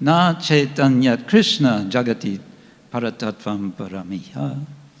Krishna jagati paratatvam paramiha.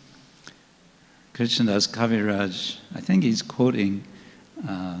 Krishnadas Kaviraj, I think he's quoting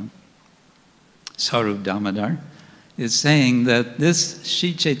Sarup Damodar, is saying that this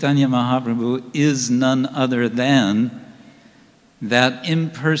Sri Chaitanya Mahaprabhu is none other than that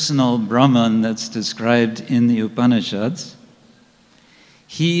impersonal Brahman that's described in the Upanishads.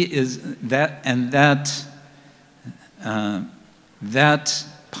 He is that, and that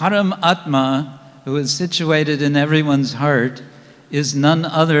Param Atma, who is situated in everyone's heart, is none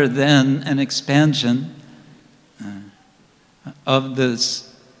other than an expansion of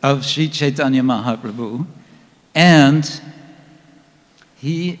Sri Chaitanya Mahaprabhu, and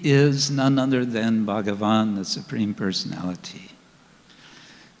he is none other than Bhagavan, the Supreme Personality.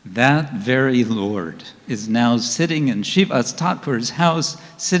 That very Lord is now sitting in Srivas Thakur's house,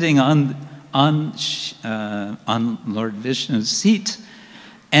 sitting on Lord Vishnu's seat,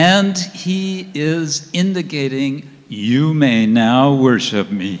 and he is indicating, you may now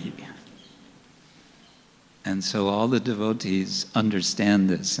worship me. And so all the devotees understand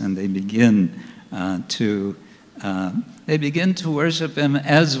this, and they begin to worship him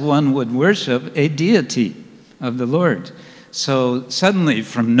as one would worship a deity of the Lord. So suddenly,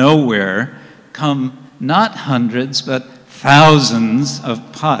 from nowhere, come not hundreds, but thousands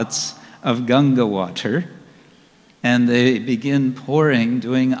of pots of Ganga water, and they begin pouring,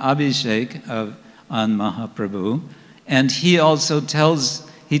 doing abhishek on Mahaprabhu, and he also tells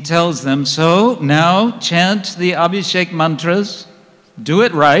them, so now chant the abhishek mantras, do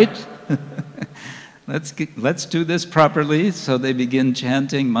it right. Let's do this properly. So they begin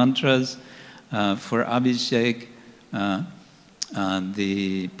chanting mantras for abhishek,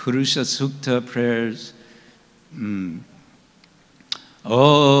 the Purusha Sukta prayers.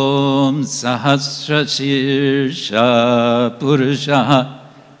 Om Sahasra Shirsha Purusha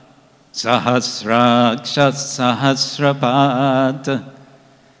Sahasraksha Sahasrapat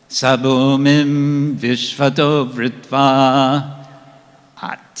Sabumim Vishvato Vritva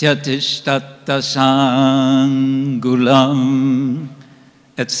Atyatishtatta Shangulam,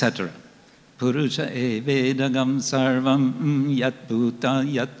 etc. Purusha Evedagam Sarvam Yat Bhuta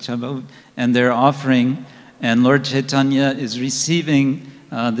Yat Chabot. And they're offering, and Lord Chaitanya is receiving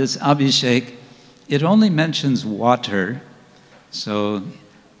this abhishek. It only mentions water, so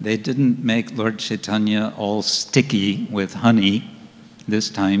they didn't make Lord Chaitanya all sticky with honey this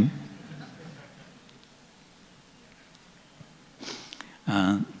time.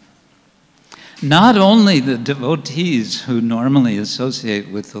 Not only the devotees who normally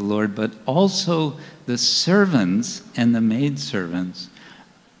associate with the Lord, but also the servants and the maidservants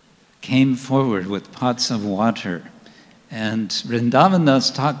came forward with pots of water. And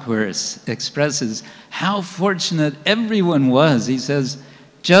Vrindavandas Thakur expresses how fortunate everyone was. He says,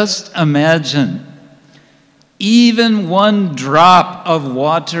 just imagine, even one drop of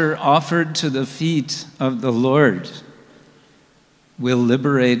water offered to the feet of the Lord will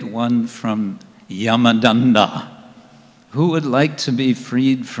liberate one from Yamadanda. Who would like to be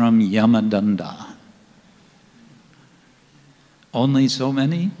freed from Yamadanda? Only so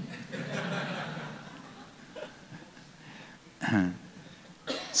many?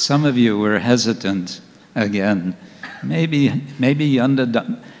 Some of you were hesitant again. Maybe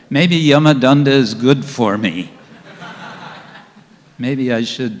Yamadanda is good for me. Maybe I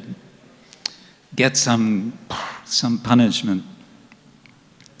should get some punishment.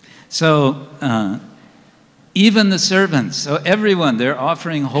 So even the servants, so everyone, they're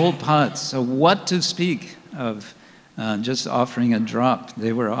offering whole pots. So what to speak of just offering a drop?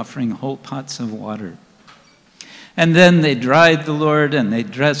 They were offering whole pots of water. And then they dried the Lord and they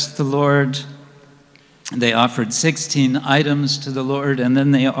dressed the Lord. They offered 16 items to the Lord, and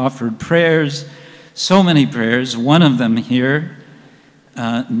then they offered prayers, so many prayers. One of them here,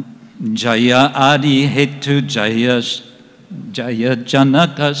 Jaya Adi Hetu Jaya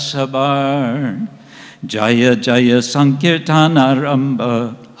Janaka Sabar, Jaya Jaya Sankirtan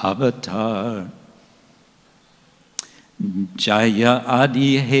Aramba Avatar, Jaya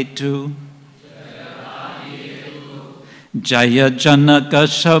Adi Hetu Jaya Janaka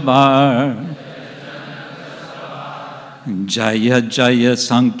Sabar, Jaya Jaya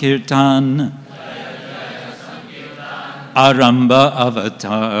Sankirtan Aramba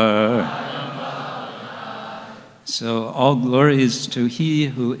Avatar. So all glories to He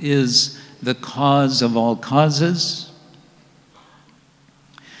who is the cause of all causes,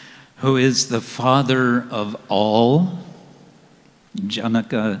 who is the Father of all,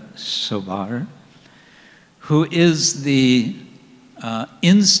 Janaka Sabar, who is the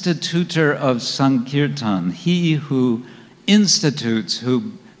institutor of Sankirtan, He who institutes,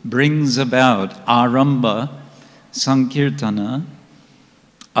 who brings about Aramba, Sankirtana,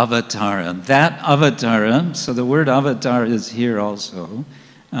 Avatara. That Avatara, so the word avatar is here also,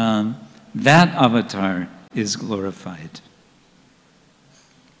 that avatar is glorified.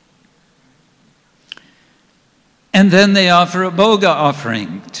 And then they offer a bhoga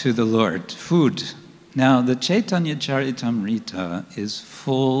offering to the Lord, food. Now, the Chaitanya Charitamrita is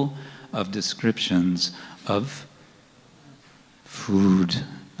full of descriptions of food,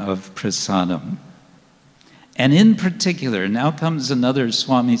 of prasadam. And in particular, now comes another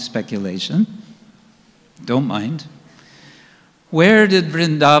Swami speculation. Don't mind. Where did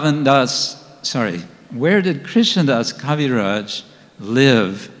Krishna Das Kaviraj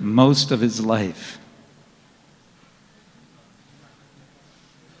live most of his life?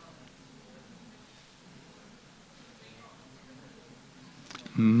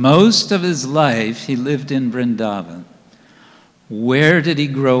 Most of his life, he lived in Vrindavan. Where did he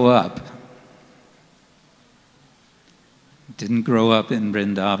grow up? Didn't grow up in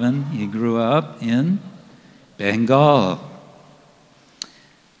Vrindavan. He grew up in Bengal.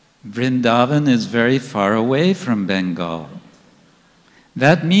 Vrindavan is very far away from Bengal.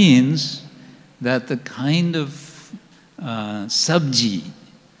 That means that the kind of sabji,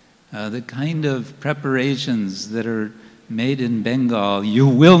 the kind of preparations that are made in Bengal, you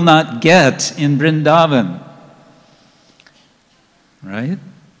will not get in Vrindavan. Right?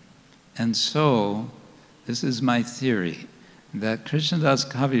 And so, this is my theory, that Krishnadas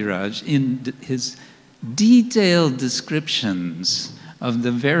Kaviraj, in his detailed descriptions of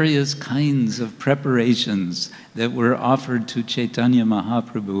the various kinds of preparations that were offered to Chaitanya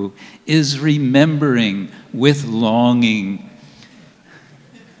Mahaprabhu, is remembering with longing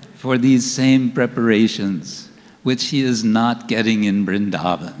for these same preparations, which he is not getting in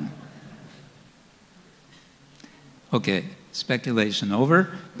Vrindavan. Okay, speculation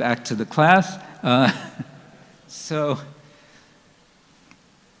over. Back to the class. So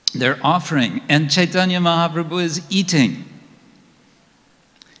they're offering, and Chaitanya Mahaprabhu is eating.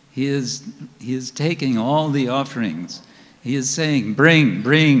 He is taking all the offerings. He is saying, bring,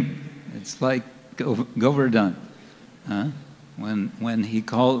 bring. It's like Govardhan. When he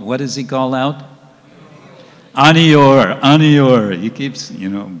called, what does he call out? Anior, Anior. He keeps,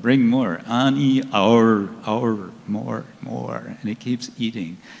 bring more. Ani, our, more. And he keeps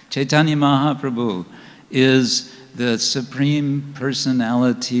eating. Chaitanya Mahaprabhu is the supreme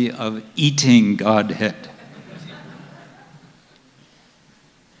personality of eating Godhead.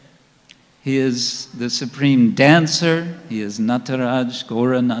 He is the supreme dancer. He is Nataraj,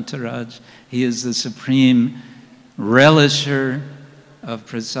 Gora Nataraj. He is the supreme relisher of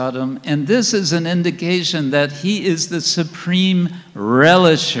prasadam. And this is an indication that he is the supreme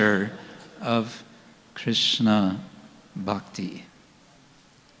relisher of Krishna bhakti.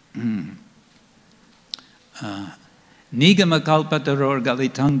 Nigama kalpataror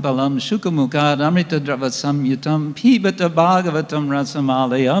galitang balam shukamukad amrita dravasam yutam pibata bhagavatam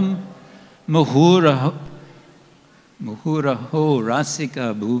rasamalayam muhuraho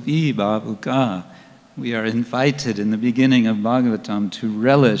rasika bhuvi babuka we are invited in the beginning of Bhagavatam to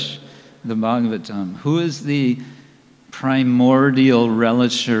relish the Bhagavatam. Who is the primordial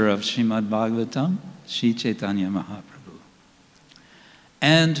relisher of Srimad Bhagavatam? Sri Chaitanya Mahaprabhu.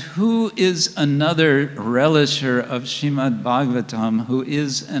 And who is another relisher of Srimad Bhagavatam who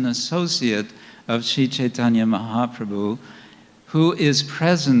is an associate of Sri Chaitanya Mahaprabhu, who is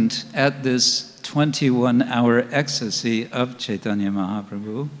present at this 21-hour ecstasy of Chaitanya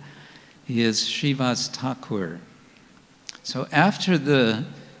Mahaprabhu? He is Srivas Thakur. So after the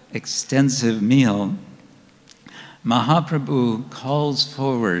extensive meal, Mahaprabhu calls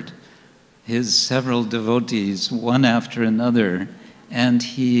forward his several devotees, one after another, and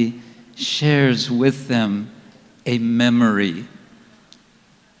he shares with them a memory.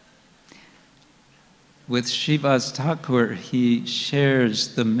 With Srivas Thakur, he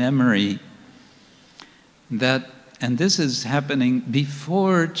shares the memory that, and this is happening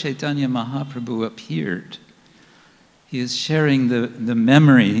before Chaitanya Mahaprabhu appeared. He is sharing the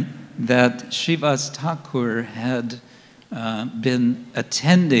memory that Srivas Thakur had been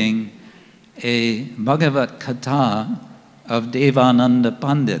attending a Bhagavat Katha of Devananda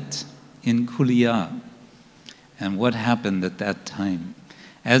Pandit in Kulia, and what happened at that time.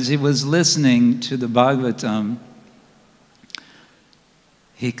 As he was listening to the Bhagavatam,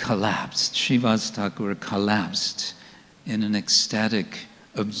 he collapsed. Srivas Thakur collapsed in an ecstatic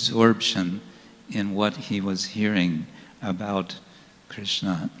absorption in what he was hearing about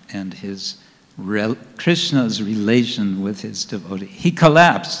Krishna and Krishna's relation with his devotee. He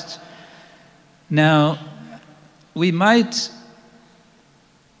collapsed. Now, we might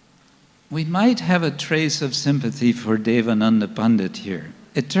have a trace of sympathy for Devananda Pandit here.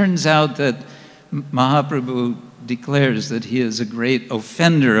 It turns out that Mahaprabhu declares that he is a great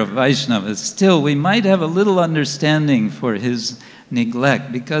offender of Vaishnavas. Still, we might have a little understanding for his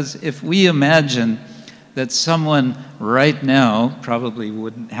neglect, because if we imagine that someone right now, probably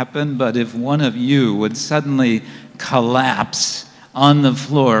wouldn't happen, but if one of you would suddenly collapse on the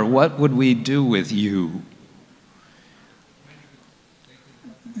floor, what would we do with you?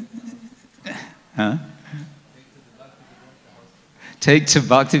 Huh? Take to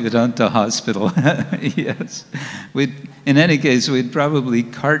Bhaktivedanta Hospital. Yes. In any case, we'd probably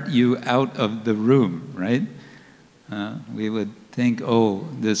cart you out of the room, right? We would think, oh,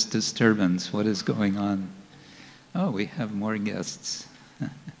 this disturbance, what is going on? Oh, we have more guests.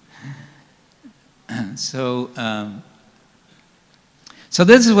 So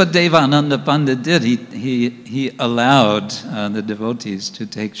this is what Devananda Pandit did. He allowed the devotees to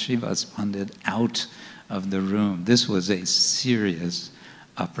take Srivas Pandit out of the room. This was a serious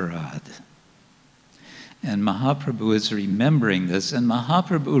aparad. And Mahaprabhu is remembering this, and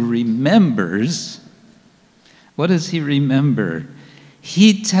Mahaprabhu remembers. What does he remember?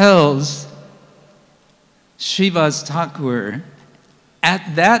 He tells Srivas Thakur,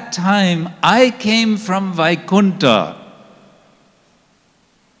 at that time I came from Vaikuntha.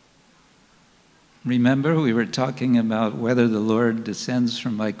 Remember, we were talking about whether the Lord descends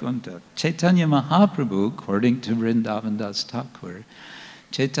from Vaikuntha. Chaitanya Mahaprabhu, according to Vrindavan Das Thakur,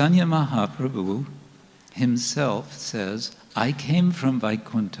 Chaitanya Mahaprabhu himself says, I came from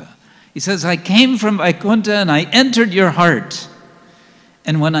Vaikuntha. He says, I came from Vaikuntha and I entered your heart.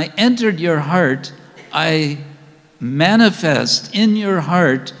 And when I entered your heart, I manifest in your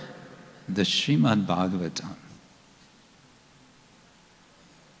heart the Srimad Bhagavatam.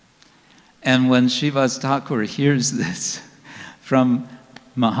 And when Srivas Thakur hears this from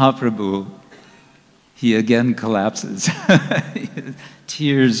Mahaprabhu, he again collapses.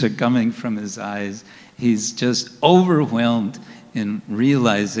 Tears are coming from his eyes. He's just overwhelmed in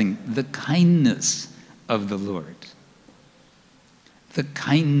realizing the kindness of the Lord. The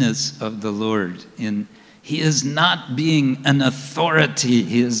kindness of the Lord. He is not being an authority.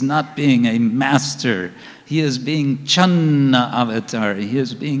 He is not being a master. He is being Channa avatar. He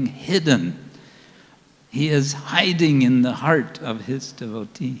is being hidden. He is hiding in the heart of his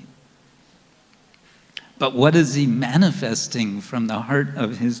devotee. But what is he manifesting from the heart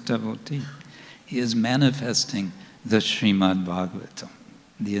of his devotee? He is manifesting the Srimad Bhagavatam,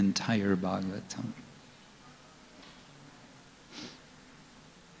 the entire Bhagavatam.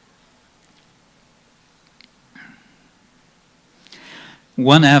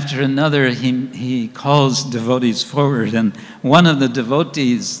 One after another, he calls devotees forward, and one of the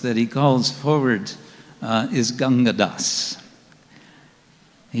devotees that he calls forward is Gangadas.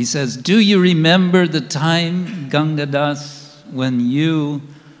 He says, do you remember the time, Gangadas, when you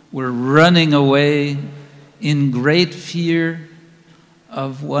were running away in great fear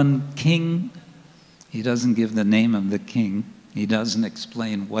of one king? He doesn't give the name of the king. He doesn't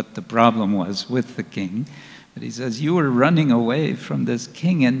explain what the problem was with the king, but he says, you were running away from this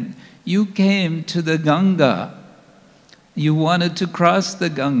king and you came to the Ganga. You wanted to cross the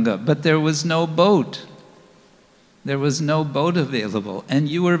Ganga, but there was no boat. There was no boat available, and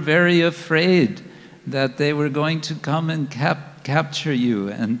you were very afraid that they were going to come and capture you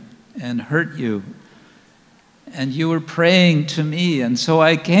and hurt you. And you were praying to me, and so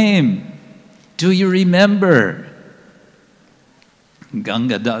I came. Do you remember?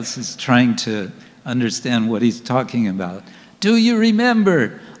 Ganga Das is trying to understand what he's talking about. Do you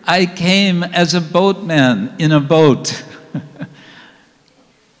remember? I came as a boatman in a boat.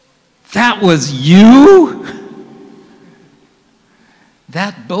 That was you?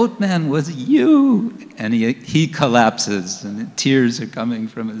 That boatman was you. And he collapses, and tears are coming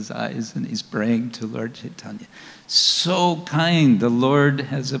from his eyes, and he's praying to Lord Chaitanya. So kind, the Lord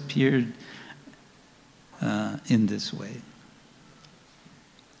has appeared in this way.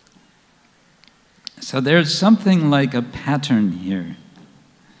 So there's something like a pattern here.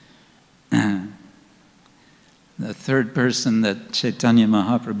 The third person that Chaitanya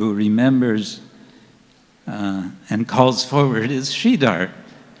Mahaprabhu remembers and calls forward is Sridhar.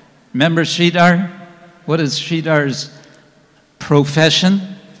 Remember Sridhar? What is Sridhar's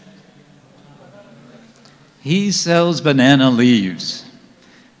profession? He sells banana leaves.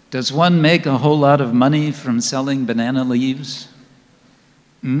 Does one make a whole lot of money from selling banana leaves?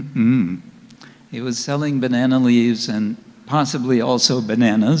 He was selling banana leaves and possibly also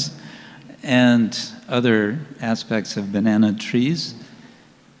bananas and other aspects of banana trees.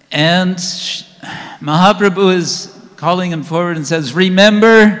 And Mahaprabhu is calling him forward and says,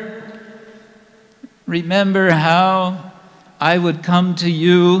 remember how I would come to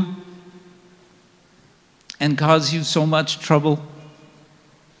you and cause you so much trouble?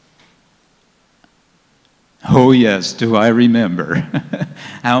 Oh yes, do I remember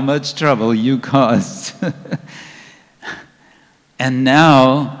how much trouble you caused. And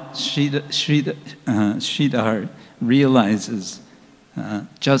now Sridhar realizes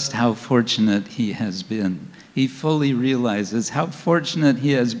just how fortunate he has been. He fully realizes how fortunate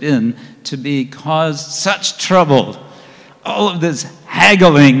he has been to be caused such trouble. All of this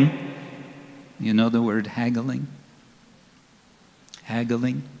haggling. You know the word haggling?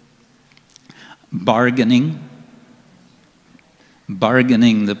 Haggling. Bargaining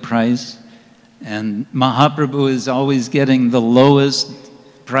the price. And Mahaprabhu is always getting the lowest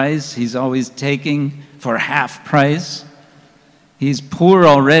price. He's always taking for half price. He's poor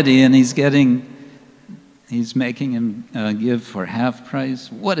already and he's making him give for half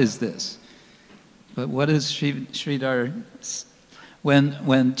price. What is this? But what is Sridhar?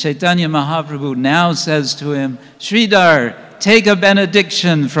 When Chaitanya Mahaprabhu now says to him, Sridhar, take a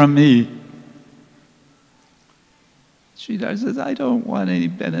benediction from me. Sridhar says, I don't want any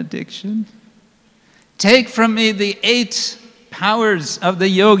benediction. Take from me the 8 powers of the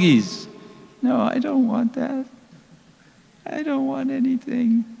yogis. No, I don't want that. I don't want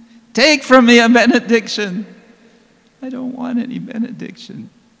anything. Take from me a benediction. I don't want any benediction.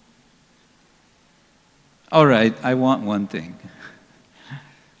 All right, I want one thing.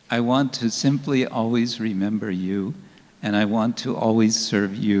 I want to simply always remember you, and I want to always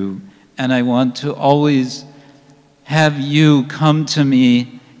serve you, and I want to always have you come to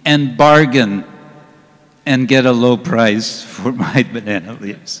me and bargain and get a low price for my banana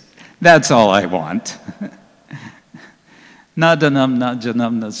leaves. That's all I want. Nadanam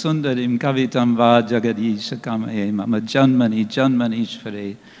najanam na sundarim kavitam va jagadisha kamaye mama janmani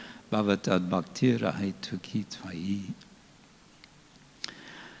janmanishvare bhavatad bhaktira haituki tvai.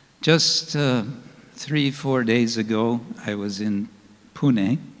 Just 3-4 days ago, I was in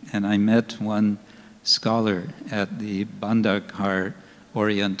Pune, and I met one scholar at the Bhandarkar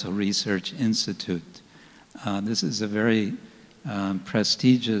Oriental Research Institute. This is a very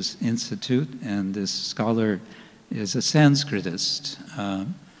prestigious institute, and this scholar is a Sanskritist,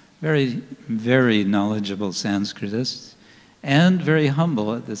 very, very knowledgeable Sanskritist, and very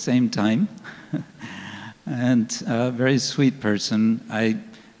humble at the same time, and a very sweet person. I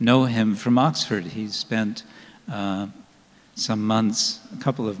know him from Oxford. He spent some months, a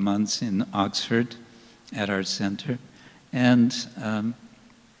couple of months in Oxford at our center, and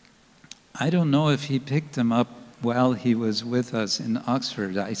I don't know if he picked him up while he was with us in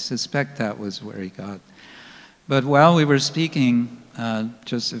Oxford. I suspect that was where he got. But while we were speaking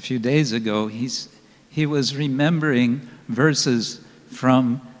just a few days ago, he was remembering verses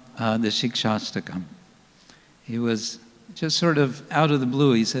from the Shikshastakam. He was just sort of out of the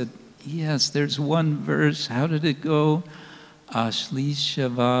blue. He said, yes, there's one verse. How did it go?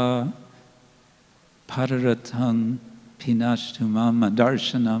 Ashlishava Pararatang pinashtumam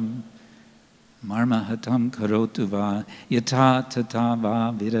adarshanam marmahatam karotu va yata tata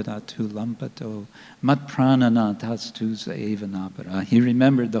va viradatu lampato matpranana tastu saevanapara. He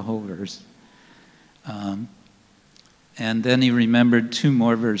remembered the whole verse. And then he remembered 2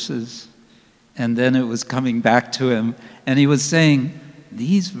 more verses. And then it was coming back to him. And he was saying,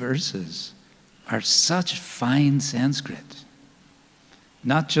 these verses are such fine Sanskrit.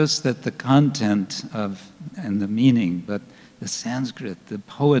 Not just that the content of and the meaning, but the Sanskrit, the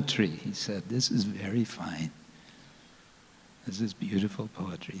poetry. He said, this is very fine. This is beautiful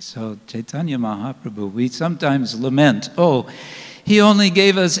poetry. So Chaitanya Mahaprabhu, we sometimes lament, oh, he only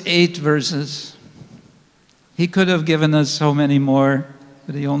gave us 8 verses. He could have given us so many more,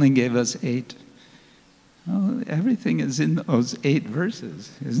 but he only gave us 8. Oh, everything is in those 8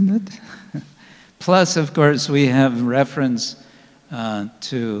 verses, isn't it? Plus, of course, we have reference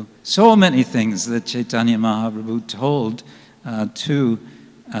to so many things that Chaitanya Mahaprabhu told to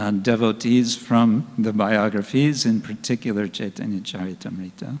devotees from the biographies, in particular Chaitanya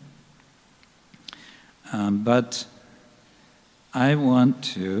Charitamrita. But I want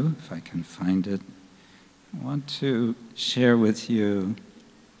to, if I can find it, I want to share with you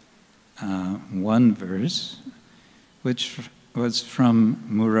one verse, which was from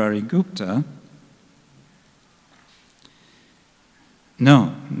Murari Gupta.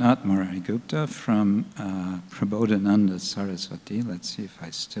 No, not Murari Gupta, from Prabodhananda Saraswati. Let's see if I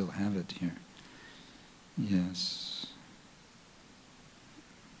still have it here. Yes.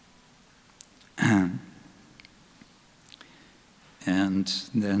 And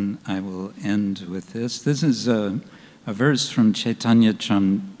then I will end with this. This is a verse from Chaitanya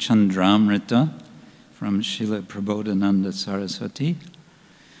Chandramrita, from Srila Prabodhananda Saraswati.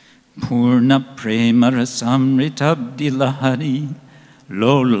 Purna prema rasamrita abdilahari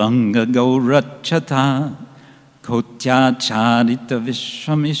lo langa gaurachata kotya charita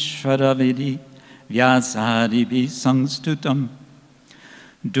vishwamishvara vidi vyasari sangstutam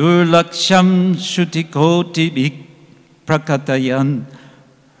durlaksham shutikoti bhik prakatayan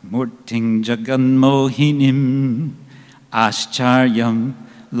murting jagan mohinim ascharyam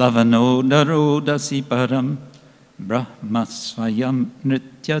lavanodarodasi param brahmasvayam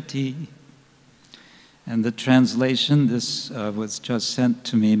nrityati. And the translation, this was just sent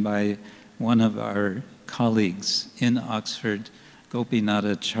to me by one of our colleagues in Oxford, Gopinath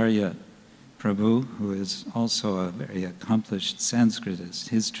Acharya Prabhu, who is also a very accomplished Sanskritist.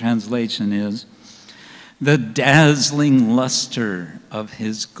 His translation is, the dazzling luster of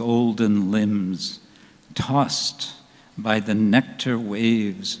his golden limbs, tossed by the nectar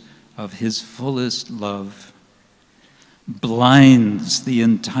waves of his fullest love, blinds the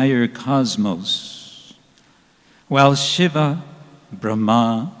entire cosmos, while Shiva,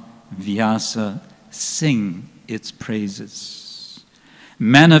 Brahma, Vyasa sing its praises,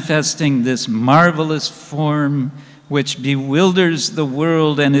 manifesting this marvelous form which bewilders the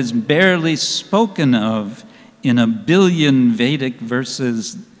world and is barely spoken of in a billion Vedic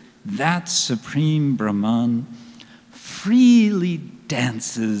verses. That supreme Brahman freely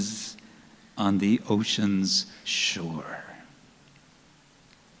dances on the ocean's shore.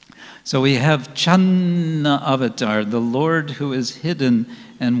 So we have Channa Avatar, the Lord who is hidden,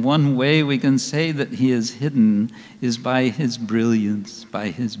 and one way we can say that he is hidden is by his brilliance, by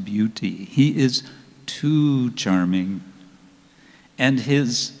his beauty. He is too charming. And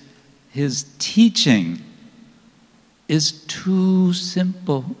his teaching is too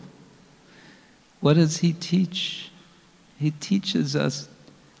simple. What does he teach? He teaches us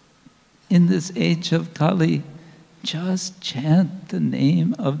in this age of Kali, just chant the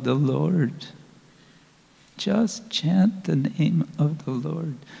name of the Lord. Just chant the name of the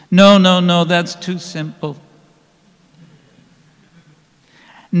Lord. No, that's too simple.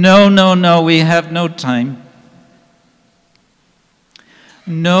 No, we have no time.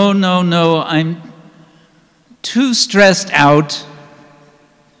 No, I'm too stressed out.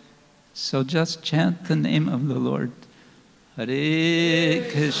 So just chant the name of the Lord. Hare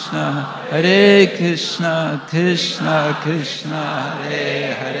Krishna, Krishna Krishna,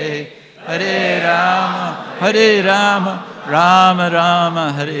 Hare Hare, Hare Rama, Rama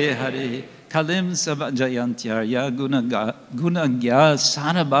Rama, Hare Hare. Kalim Savajayantyarya Gunagya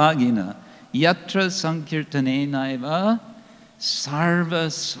Sarabhagina Yatra Sankirtanenaiva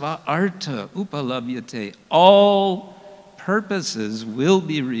Sarva Sva-artha Upalabhyate. All purposes will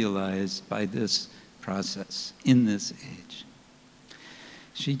be realized by this process in this age.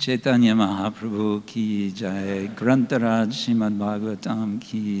 Shri Chaitanya Mahaprabhu ki jai, Grantaraj Srimad Bhagavatam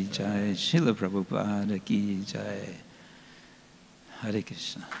ki jai, Srila Prabhupada ki jai. Hare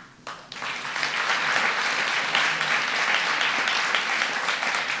Krishna.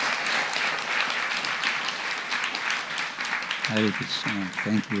 Hare Krishna.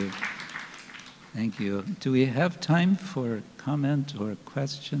 Thank you. Thank you. Do we have time for comment or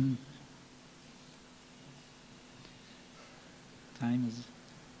question? Time is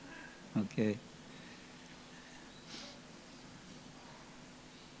okay.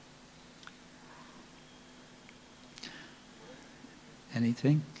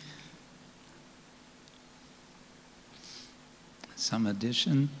 Anything? Some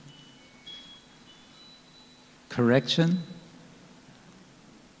addition? Correction?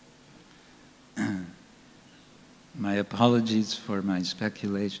 My apologies for my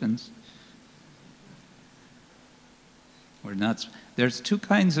speculations. There's two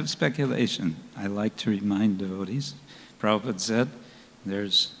kinds of speculation. I like to remind devotees. Prabhupada said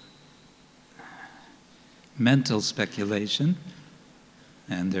there's mental speculation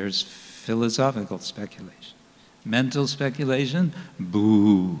and there's philosophical speculation. Mental speculation,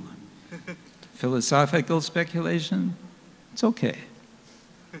 boo. Philosophical speculation, it's okay.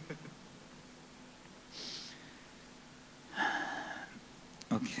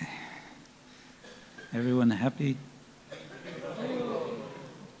 Okay. Everyone happy?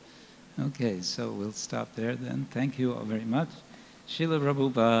 Okay, so we'll stop there then. Thank you all very much. Srila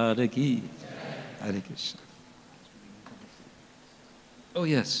Prabhupada ki. Hare Krishna. Oh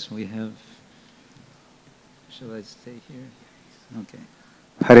yes, we have. Shall I stay here? Okay.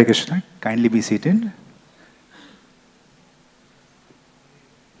 Hare Krishna. Kindly be seated.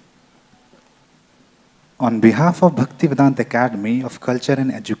 On behalf of Bhaktivedanta Academy of Culture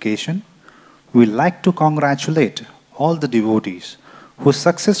and Education, we would like to congratulate all the devotees who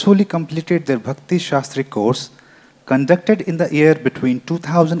successfully completed their Bhakti Shastri course conducted in the year between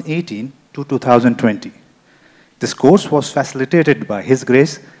 2018 to 2020. This course was facilitated by His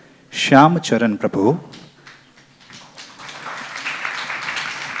Grace Shyam Charan Prabhu.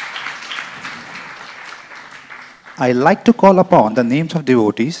 I like to call upon the names of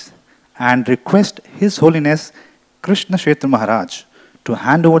devotees and request His Holiness Krishna Kshetra Maharaj to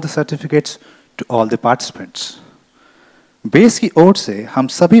hand over the certificates to all the participants. Base की ओर से हम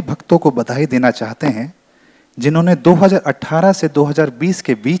सभी भक्तों को बधाई देना चाहते हैं जिन्होंने 2018 से 2020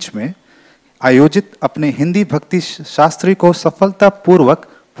 के बीच में आयोजित अपने हिंदी भक्ति शास्त्री को सफलतापूर्वक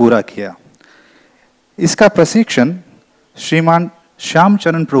पूरा किया। इसका प्रशिक्षण श्रीमान श्याम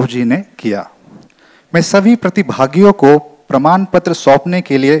चरण प्रभु जी ने किया। मैं सभी प्रतिभागियों को प्रमाण पत्र सौंपने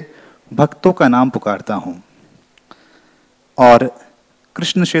के लिए भक्तों का नाम पुकारता हूं और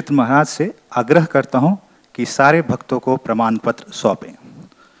कृष्ण क्षेत्र महाराज से आग्रह करता हूं कि सारे भक्तों को प्रमाण पत्र सौंपें।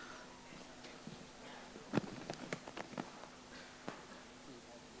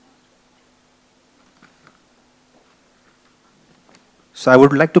 So I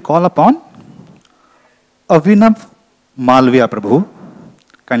would like to call upon Avinav Malviya Prabhu.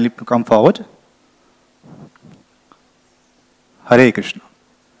 Kindly come forward. Hare Krishna.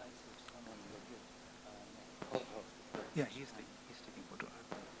 Yeah, he's taking photo.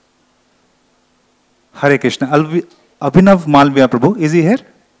 Hare Krishna. Abhinav Malviya Prabhu, is he here?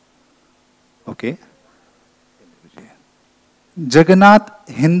 Okay. Jagannath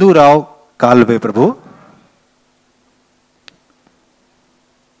Hindu Rao Kalve Prabhu.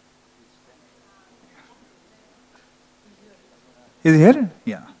 Is he here?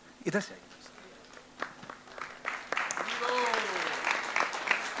 Yeah. Idhar se.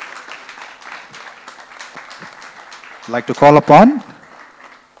 Like to call upon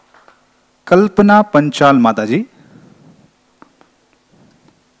Kalpana Panchal Mataji.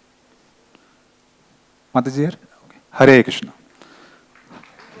 Mataji here? Okay. Hare Krishna.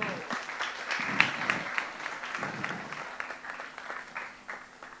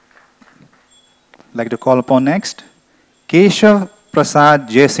 Like to call upon next Keshav Prasad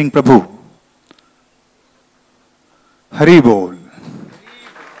Jai Singh Prabhu. Hari Bol.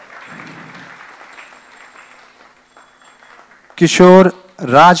 किशोर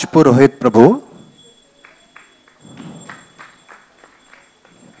राज पुरोहित प्रभु।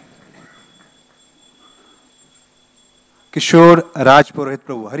 किशोर राज पुरोहित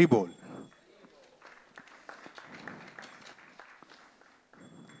प्रभु, हरि बोल।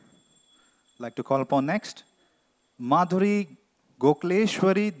 Like to call upon next Madhuri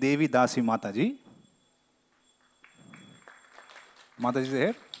Gokleshwari Devi Dasi Mataji. Mataji is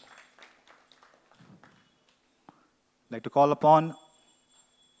here. Like to call upon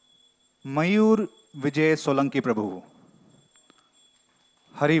Mayur Vijay Solanki Prabhu.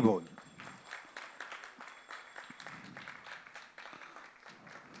 Hari Bol.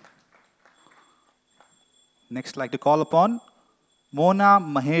 Next, like to call upon Mona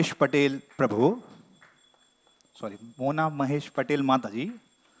Mahesh Patel Prabhu. Sorry, Mona Mahesh Patel Mataji.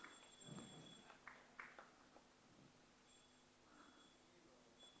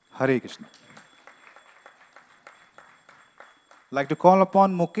 Hare Krishna. Like to call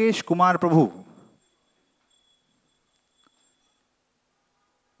upon Mukesh Kumar Prabhu.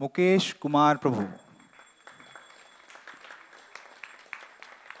 Mukesh Kumar Prabhu.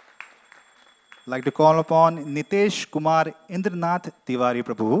 Like to call upon Nitesh Kumar Indranath Tiwari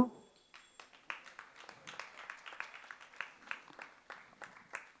Prabhu.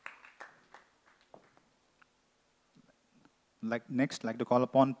 Next, like to call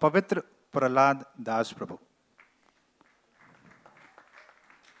upon Pavitra Prahlad Das Prabhu.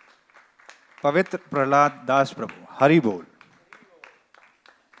 Pavitra Prahlad Das Prabhu. Hari Bol.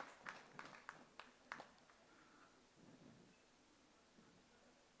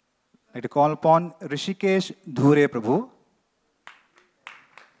 Like to call upon Rishikesh Dhure Prabhu.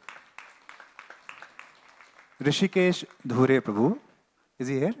 Rishikesh Dhure Prabhu. Is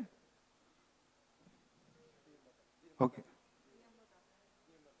he here? Okay.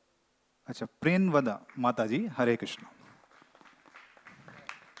 Acha, Prenvada Mataji, Hare Krishna.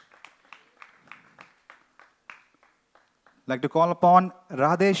 Like to call upon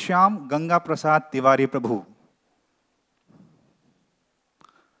Radhe Shyam Ganga Prasad Tiwari Prabhu.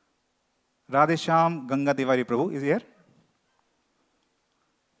 Radhe Shyam Ganga Tiwari Prabhu is here.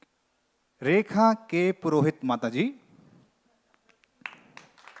 Rekha K. Purohit Mataji.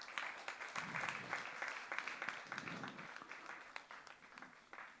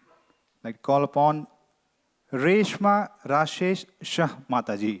 Like to call upon Reshma Rashesh Shah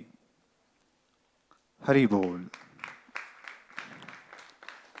Mataji. Hari Bol.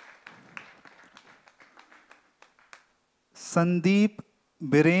 Sandeep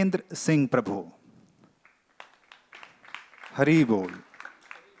Birendra Singh Prabhu. Hari Bol.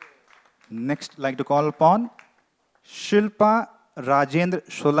 Next, like to call upon Shilpa Rajendra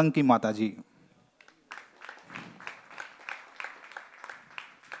Solanki Mataji.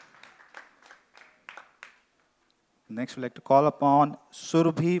 Next, we'd like to call upon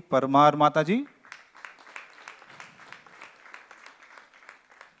Surbhi Parmar Mataji.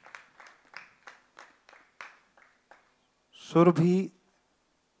 Surbhi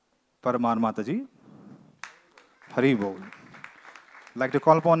Parmar Mataji. Hari Bol. Like to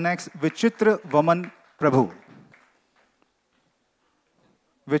call upon next Vichitra Vaman Prabhu.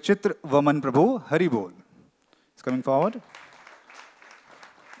 Vichitra Vaman Prabhu. Hari Bol. He's coming forward.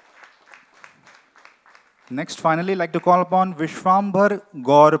 Next, finally, like to call upon Vishwambhar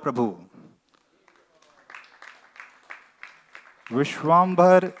Gaur Prabhu.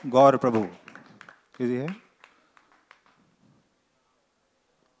 Vishwambhar Gaur Prabhu. Is he here?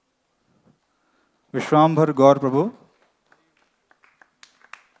 Vishwambhar Gaur Prabhu.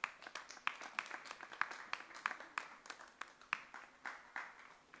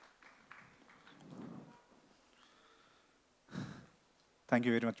 Thank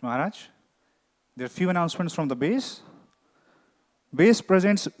you very much, Maharaj. There are few announcements from the base. Base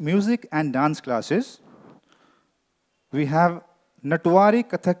presents music and dance classes. We have Natwari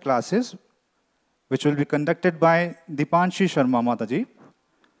Kathak classes, which will be conducted by Dipanshi Sharma Mataji.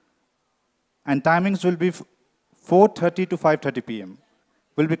 And timings will be 4:30 to 5:30 p.m.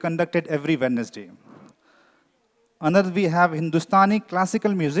 Will be conducted every Wednesday. Another, we have Hindustani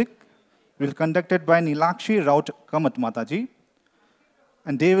classical music, will be conducted by Nilakshi Raut Kamat Mataji.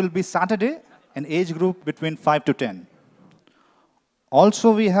 And they will be Saturday, an age group between 5 to 10.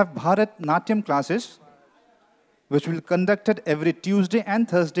 Also, we have Bharat Natyam classes, which will be conducted every Tuesday and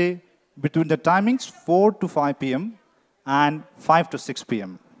Thursday between the timings 4 to 5 p.m. and 5 to 6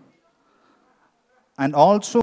 p.m. And also,